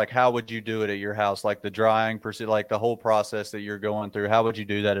process, like how would you do it at your house? Like the drying procedure, like the whole process that you're going through. How would you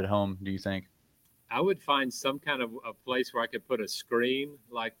do that at home, do you think? I would find some kind of a place where I could put a screen,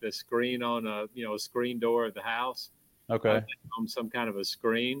 like the screen on a screen door of the house. Okay. On some kind of a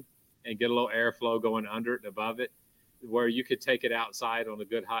screen and get a little airflow going under it and above it, where you could take it outside on a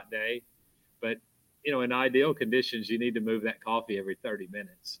good hot day. But in ideal conditions, you need to move that coffee every 30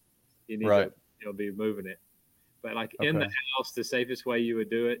 minutes. You need Right. to be moving it. But like in the house, the safest way you would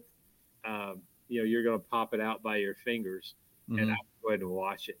do it, you're going to pop it out by your fingers, and I would go ahead and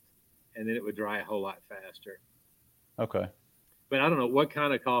wash it, and then it would dry a whole lot faster. Okay. But I don't know, what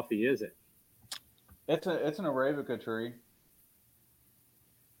kind of coffee is it? It's an Arabica tree.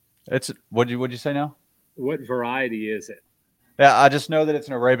 What'd you say now? What variety is it? Yeah, I just know that it's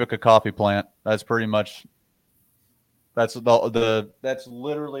an Arabica coffee plant. That's pretty much that's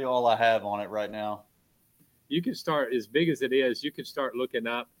literally all I have on it right now. You can start, as big as it is, you can start looking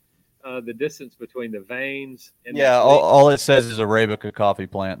up the distance between the veins. And all it says is Arabica coffee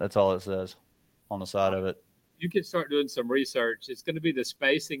plant. That's all it says on the side of it. You can start doing some research. It's going to be the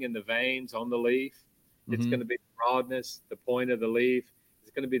spacing in the veins on the leaf. It's going to be the broadness, the point of the leaf.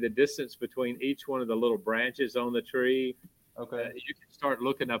 It's going to be the distance between each one of the little branches on the tree. Okay. You can start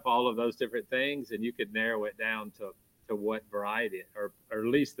looking up all of those different things, and you could narrow it down to what variety, or at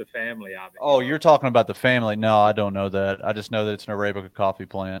least the family of it. Oh, you're talking about the family. No, I don't know that. I just know that it's an Arabica coffee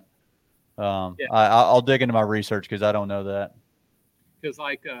plant. I'll dig into my research because I don't know that. Because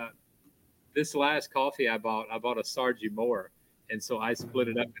like this last coffee I bought a Sargi Moore, and so I split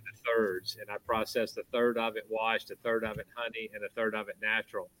it up into thirds, and I processed a third of it washed, a third of it honey, and a third of it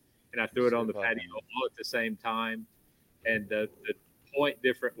natural, and I threw it on the patio all at the same time, and the point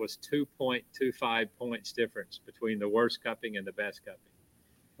difference was 2.25 points difference between the worst cupping and the best cupping.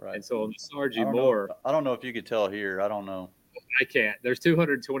 Right. And so on the Sargi Moore, I don't know if you could tell here. I don't know. I can't. There's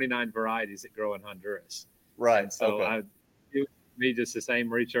 229 varieties that grow in Honduras. Right. And so I do me just the same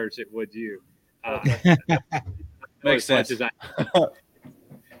research it would you. Makes sense.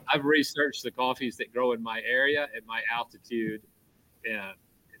 I've researched the coffees that grow in my area at my altitude, and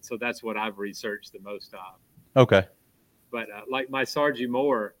so that's what I've researched the most of. Okay. But like my Sargi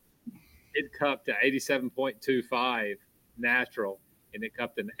Moore, it cupped to 87.25 natural, and it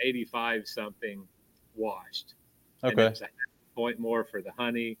cupped an 85 something washed. Okay. And it was a point more for the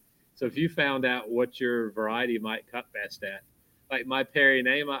honey. So if you found out what your variety might cup best at, like my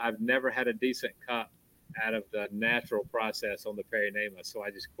Perinema, I've never had a decent cup out of the natural process on the Perinema, so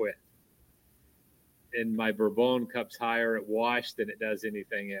I just quit. And my Bourbon cups higher at wash than it does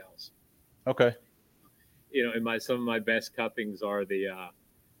anything else. Okay. And some of my best cuppings are the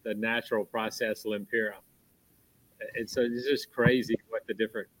natural process Lempira. And so it's just crazy what the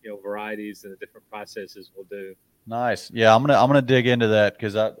different varieties and the different processes will do. Nice. Yeah, I'm gonna dig into that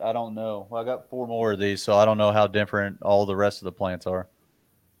because I don't know. Well, I got 4 more of these, so I don't know how different all the rest of the plants are.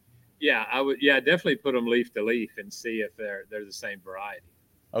 Yeah, I would. Yeah, definitely put them leaf to leaf and see if they're the same variety.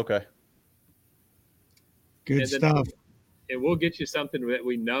 Okay. Good stuff. And we'll get you something that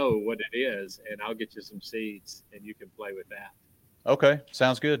we know what it is, and I'll get you some seeds, and you can play with that. Okay,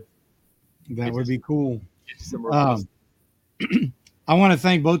 sounds good. That would be cool. Some I want to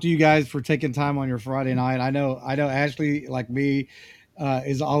thank both of you guys for taking time on your Friday night. I know Ashley, like me,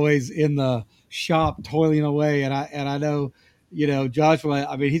 is always in the shop toiling away, and I know, Joshua.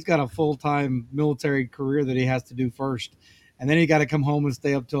 I mean, he's got a full-time military career that he has to do first, and then he got to come home and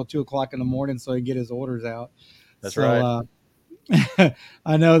stay up till 2 o'clock in the morning so he can get his orders out. That's So right.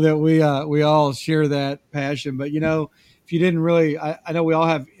 I know that we all share that passion, but if you didn't really, I know we all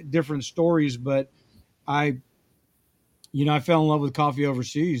have different stories, but I I fell in love with coffee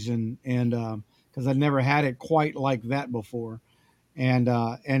overseas, and because I'd never had it quite like that before, and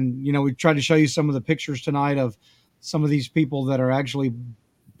we tried to show you some of the pictures tonight of some of these people that are actually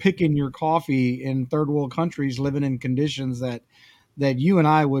picking your coffee in third world countries, living in conditions that you and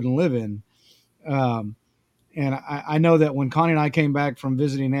I wouldn't live in. Um, and I know that when Connie and I came back from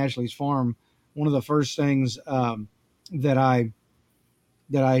visiting Ashley's farm, one of the first things that I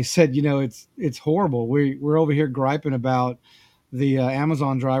said, it's horrible. We're over here griping about the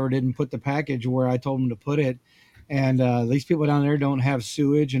Amazon driver didn't put the package where I told him to put it, and these people down there don't have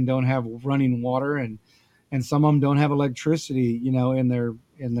sewage and don't have running water, and some of them don't have electricity, in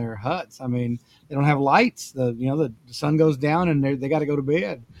their huts. I mean, they don't have lights. The sun goes down and they got to go to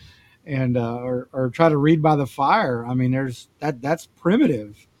bed, and or try to read by the fire. I mean, that's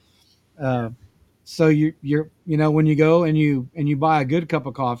primitive. Yeah. So you're when you go and you buy a good cup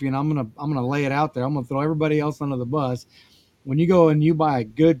of coffee, and I'm gonna lay it out there. I'm gonna throw everybody else under the bus. When you go and you buy a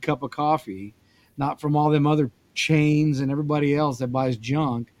good cup of coffee, not from all them other chains and everybody else that buys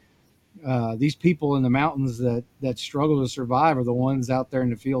junk, these people in the mountains that struggle to survive are the ones out there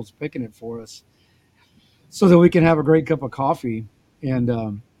in the fields picking it for us, so that we can have a great cup of coffee. And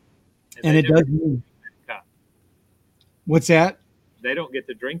And and they it never does. drink that cup. What's that? They don't get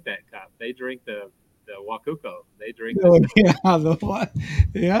to drink that cup. They drink the Wakuko. They drink Oh, the yeah, the what?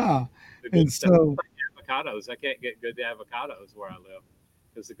 Yeah, the good and stuff. so Like avocados. I can't get good avocados where I live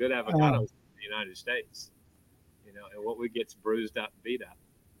because the good uh, avocados in the United States, and what we get's bruised up, and beat up.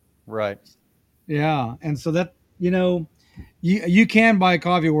 Right. yeah, and so that you can buy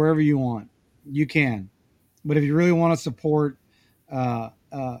coffee wherever you want. You can. But if you really want to support, uh,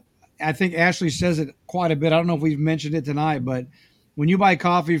 uh, I think Ashley says it quite a bit. I don't know if we've mentioned it tonight, but when you buy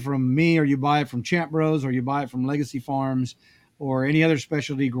coffee from me, or you buy it from Champ Bros, or you buy it from Legacy Farms, or any other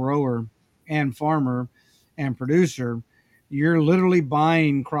specialty grower and farmer and producer, you're literally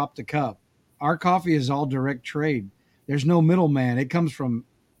buying crop to cup. Our coffee is all direct trade. There's no middleman. It comes from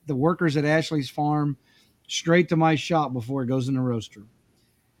the workers at Ashley's farm straight to my shop before it goes in the roaster.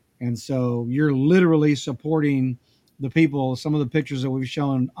 And so you're literally supporting the people. Some of the pictures that we've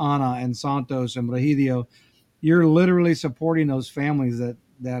shown, Ana and Santos and Regidio, you're literally supporting those families that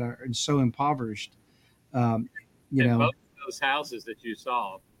are so impoverished. Um, you And know, both of those houses that you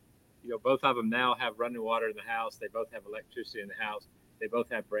saw, both of them now have running water in the house. They both have electricity in the house. They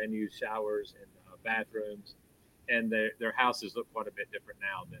both have brand new showers and bathrooms, and their houses look quite a bit different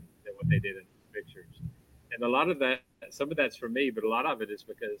now than what they did in the pictures. And a lot of that, some of that's for me, but a lot of it is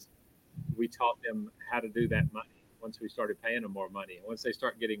because we taught them how to do that money once we started paying them more money. And once they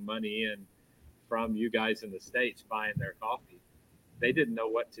start getting money in from you guys in the States buying their coffee, they didn't know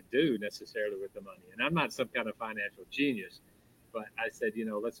what to do necessarily with the money. And I'm not some kind of financial genius, but I said,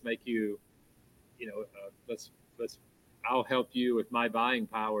 let's make you, let's I'll help you with my buying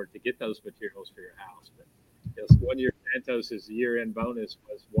power to get those materials for your house. But one year Santos's year-end bonus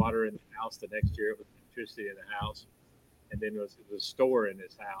was water in the house. The next year it was electricity in the house, and then it was a store in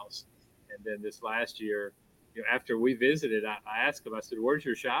his house. And then this last year, after we visited, I asked him. I said, "Where's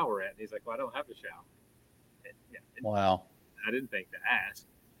your shower at?" And he's like, "Well, I don't have a shower." And, Wow. I didn't think to ask,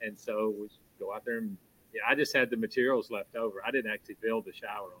 and so we go out there and I just had the materials left over. I didn't actually build the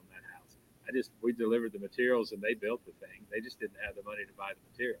shower on that house. We delivered the materials and they built the thing. They just didn't have the money to buy the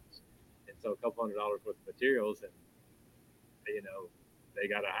materials, and so a couple $100 worth of materials, and they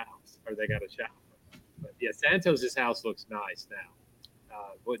got a house or they got a shower. But yeah, Santos's house looks nice now.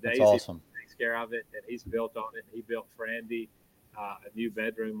 What That's Daisy awesome. takes care of it, and he's built on it. He built Frandy a new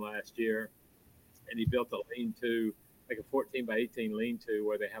bedroom last year, and he built a lean-to, like a 14 by 18 lean-to,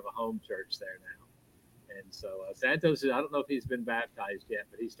 where they have a home church there now. And so Santos, I don't know if he's been baptized yet,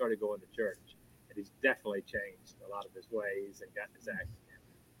 but he started going to church, and he's definitely changed a lot of his ways and gotten his act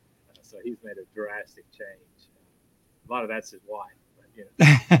together. So he's made a drastic change. A lot of that's his wife,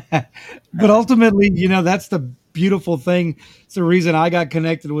 but ultimately, that's the beautiful thing. It's the reason I got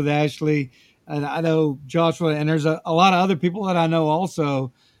connected with Ashley, and I know Joshua, and there's a lot of other people that I know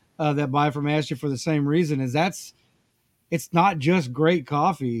also that buy from Ashley for the same reason. It's not just great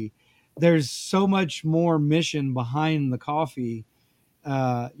coffee. There's so much more mission behind the coffee,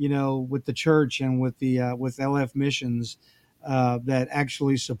 with the church and with LF Missions that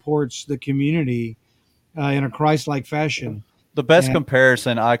actually supports the community in a Christ-like fashion. The best And-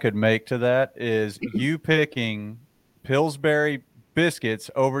 comparison I could make to that is you picking Pillsbury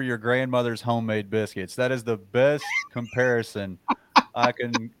biscuits over your grandmother's homemade biscuits. That is the best comparison I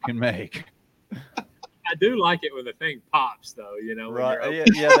can make. I do like it when the thing pops, though. When Right? you're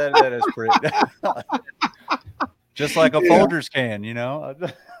open. Yeah. That is pretty. Just like a Yeah. Folgers can,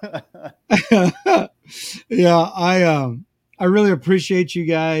 Yeah, I really appreciate you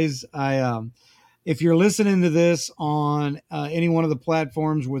guys. If you're listening to this on any one of the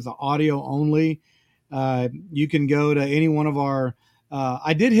platforms with the audio only, you can go to any one of our.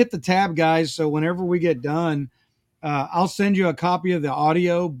 I did hit the tab, guys. So whenever we get done, I'll send you a copy of the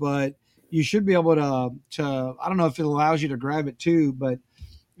audio, but you should be able to. I don't know if it allows you to grab it too, but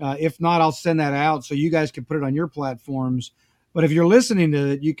if not, I'll send that out so you guys can put it on your platforms. But if you're listening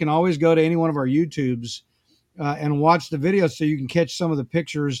to it, you can always go to any one of our YouTubes and watch the video so you can catch some of the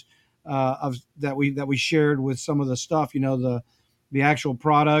pictures of that we shared with some of the stuff, the actual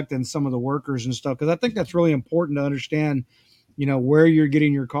product and some of the workers and stuff. Because I think that's really important to understand, where you're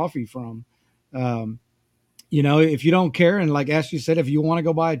getting your coffee from. Um, if you don't care, and like Ashley said, if you want to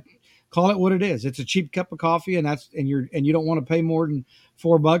go buy, call it what it is. It's a cheap cup of coffee, and you don't want to pay more than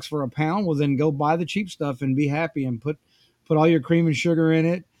 $4 for a pound. Well, then go buy the cheap stuff and be happy and put all your cream and sugar in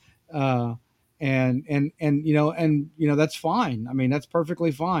it. And that's fine. I mean, that's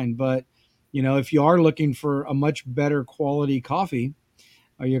perfectly fine. But if you are looking for a much better quality coffee,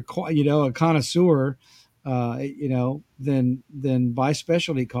 or you're a connoisseur, then buy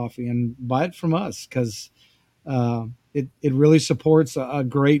specialty coffee and buy it from us, because it really supports a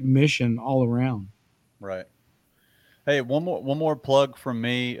great mission all around. Right. Hey, one more plug from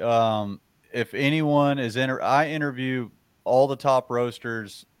me. If anyone is I interview all the top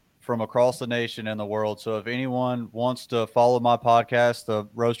roasters from across the nation and the world. So if anyone wants to follow my podcast, the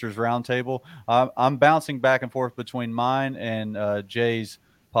Roasters Roundtable, I'm bouncing back and forth between mine and Jay's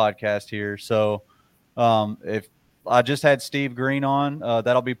podcast here. So if I just had Steve Green on,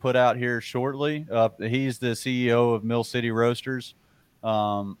 that'll be put out here shortly. He's the CEO of Mill City Roasters.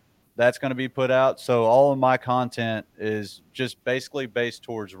 That's going to be put out. So all of my content is just basically based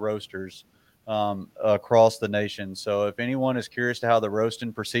towards roasters across the nation. So if anyone is curious to how the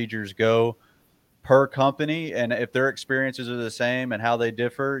roasting procedures go per company, and if their experiences are the same and how they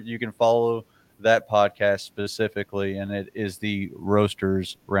differ, you can follow that podcast specifically, and it is the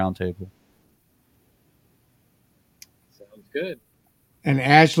Roasters Roundtable. Sounds good. And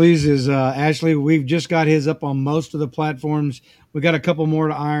Ashley's is Ashley. We've just got his up on most of the platforms. We got a couple more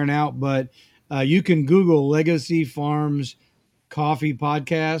to iron out, but you can Google Legacy Farms Coffee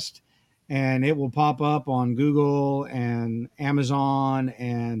Podcast, and it will pop up on Google and Amazon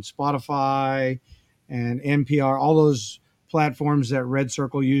and Spotify and NPR, all those platforms that Red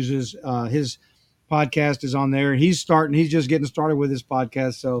Circle uses. His podcast is on there. He's just getting started with his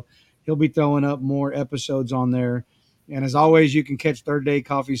podcast, so he'll be throwing up more episodes on there. And as always, you can catch Third Day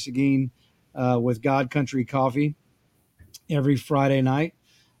Coffee Seguin with God Country Coffee every Friday night.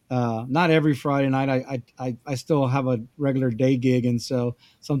 Not every Friday night. I still have a regular day gig, and so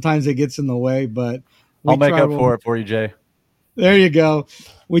sometimes it gets in the way. But I'll make up for it for you, Jay. There you go.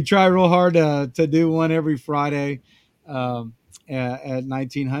 We try real hard to do one every Friday at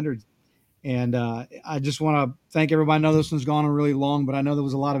 1900. And I just want to thank everybody. I know this one's gone on really long, but I know there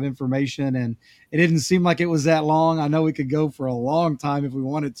was a lot of information, and it didn't seem like it was that long. I know we could go for a long time if we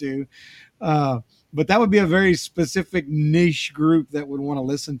wanted to, but that would be a very specific niche group that would want to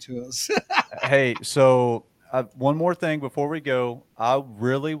listen to us. Hey, so one more thing before we go. I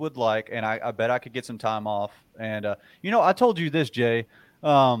really would like, and I bet I could get some time off. And, I told you this, Jay.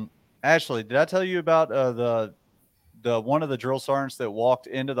 Ashley, did I tell you about the one of the drill sergeants that walked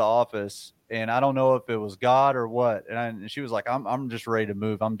into the office, and I don't know if it was God or what. And she was like, I'm just ready to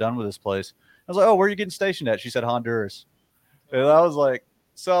move. I'm done with this place. I was like, oh, where are you getting stationed at? She said, Honduras. And I was like,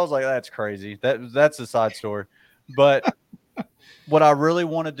 that's crazy. That's a side story. But what I really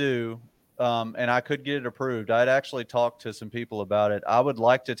want to do, and I could get it approved, I'd actually talked to some people about it. I would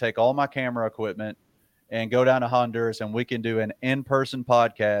like to take all my camera equipment and go down to Honduras, and we can do an in-person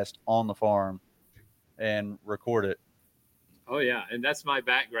podcast on the farm and record it. Oh yeah, and that's my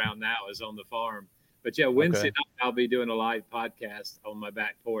background now, is on the farm. But yeah, Wednesday night I'll be doing a live podcast on my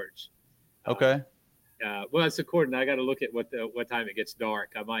back porch. Okay. Well, it's according. I got to look at what time it gets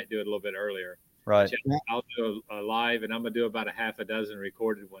dark. I might do it a little bit earlier. Right. Yeah, I'll do a live, and I'm gonna do about a half a dozen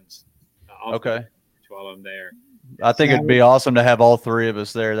recorded ones. Okay. While I'm there, I think it'd be awesome to have all three of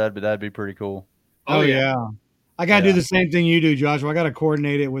us there. That'd be pretty cool. Oh yeah. I gotta do the same thing you do, Joshua. I gotta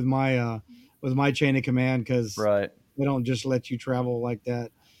coordinate it with my chain of command, because right. they don't just let you travel like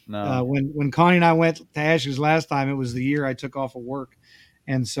that. No. When Connie and I went to Ashes last time, it was the year I took off of work,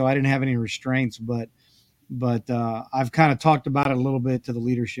 and so I didn't have any restraints. But I've kind of talked about it a little bit to the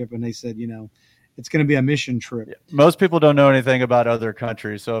leadership, and they said, it's going to be a mission trip. Yeah. Most people don't know anything about other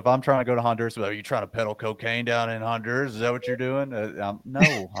countries. So if I'm trying to go to Honduras, are you trying to peddle cocaine down in Honduras? Is that what you're doing?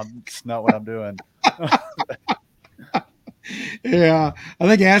 No, it's not what I'm doing. Yeah, I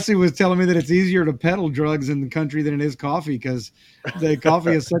think Ashley was telling me that it's easier to peddle drugs in the country than it is coffee because the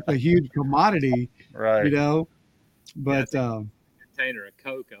coffee is such a huge commodity, Right. But container of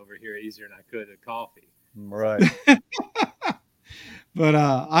Coke over here easier than I could of coffee. Right. But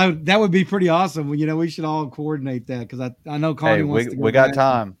that would be pretty awesome. We should all coordinate that because I know Connie wants to go. We got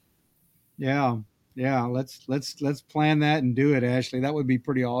time. Yeah. Let's plan that and do it, Ashley. That would be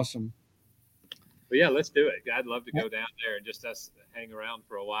pretty awesome. But yeah, let's do it. I'd love to go down there and just us hang around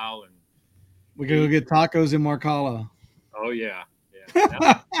for a while, and we can go get tacos in Marcala. Oh yeah.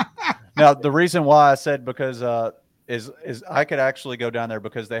 Now the reason why I said because is I could actually go down there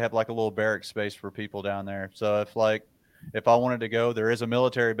because they have like a little barrack space for people down there. So if I wanted to go, there is a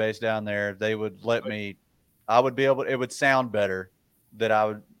military base down there. They would let me. I would be able. It would sound better that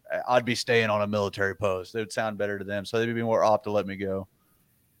I'd be staying on a military post. It would sound better to them, so they'd be more apt to let me go.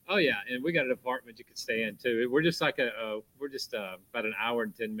 Oh yeah, and we got an apartment you could stay in too. We're just like about an hour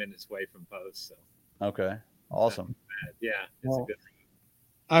and 10 minutes away from post. So okay, awesome. Yeah, it's a good.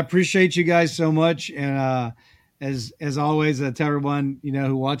 I appreciate you guys so much, and as always, tell everyone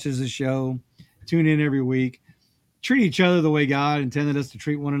who watches the show, tune in every week. Treat each other the way God intended us to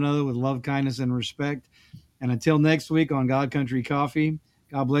treat one another, with love, kindness, and respect. And until next week on God Country Coffee,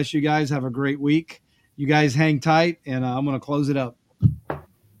 God bless you guys. Have a great week. You guys hang tight, and I'm going to close it up.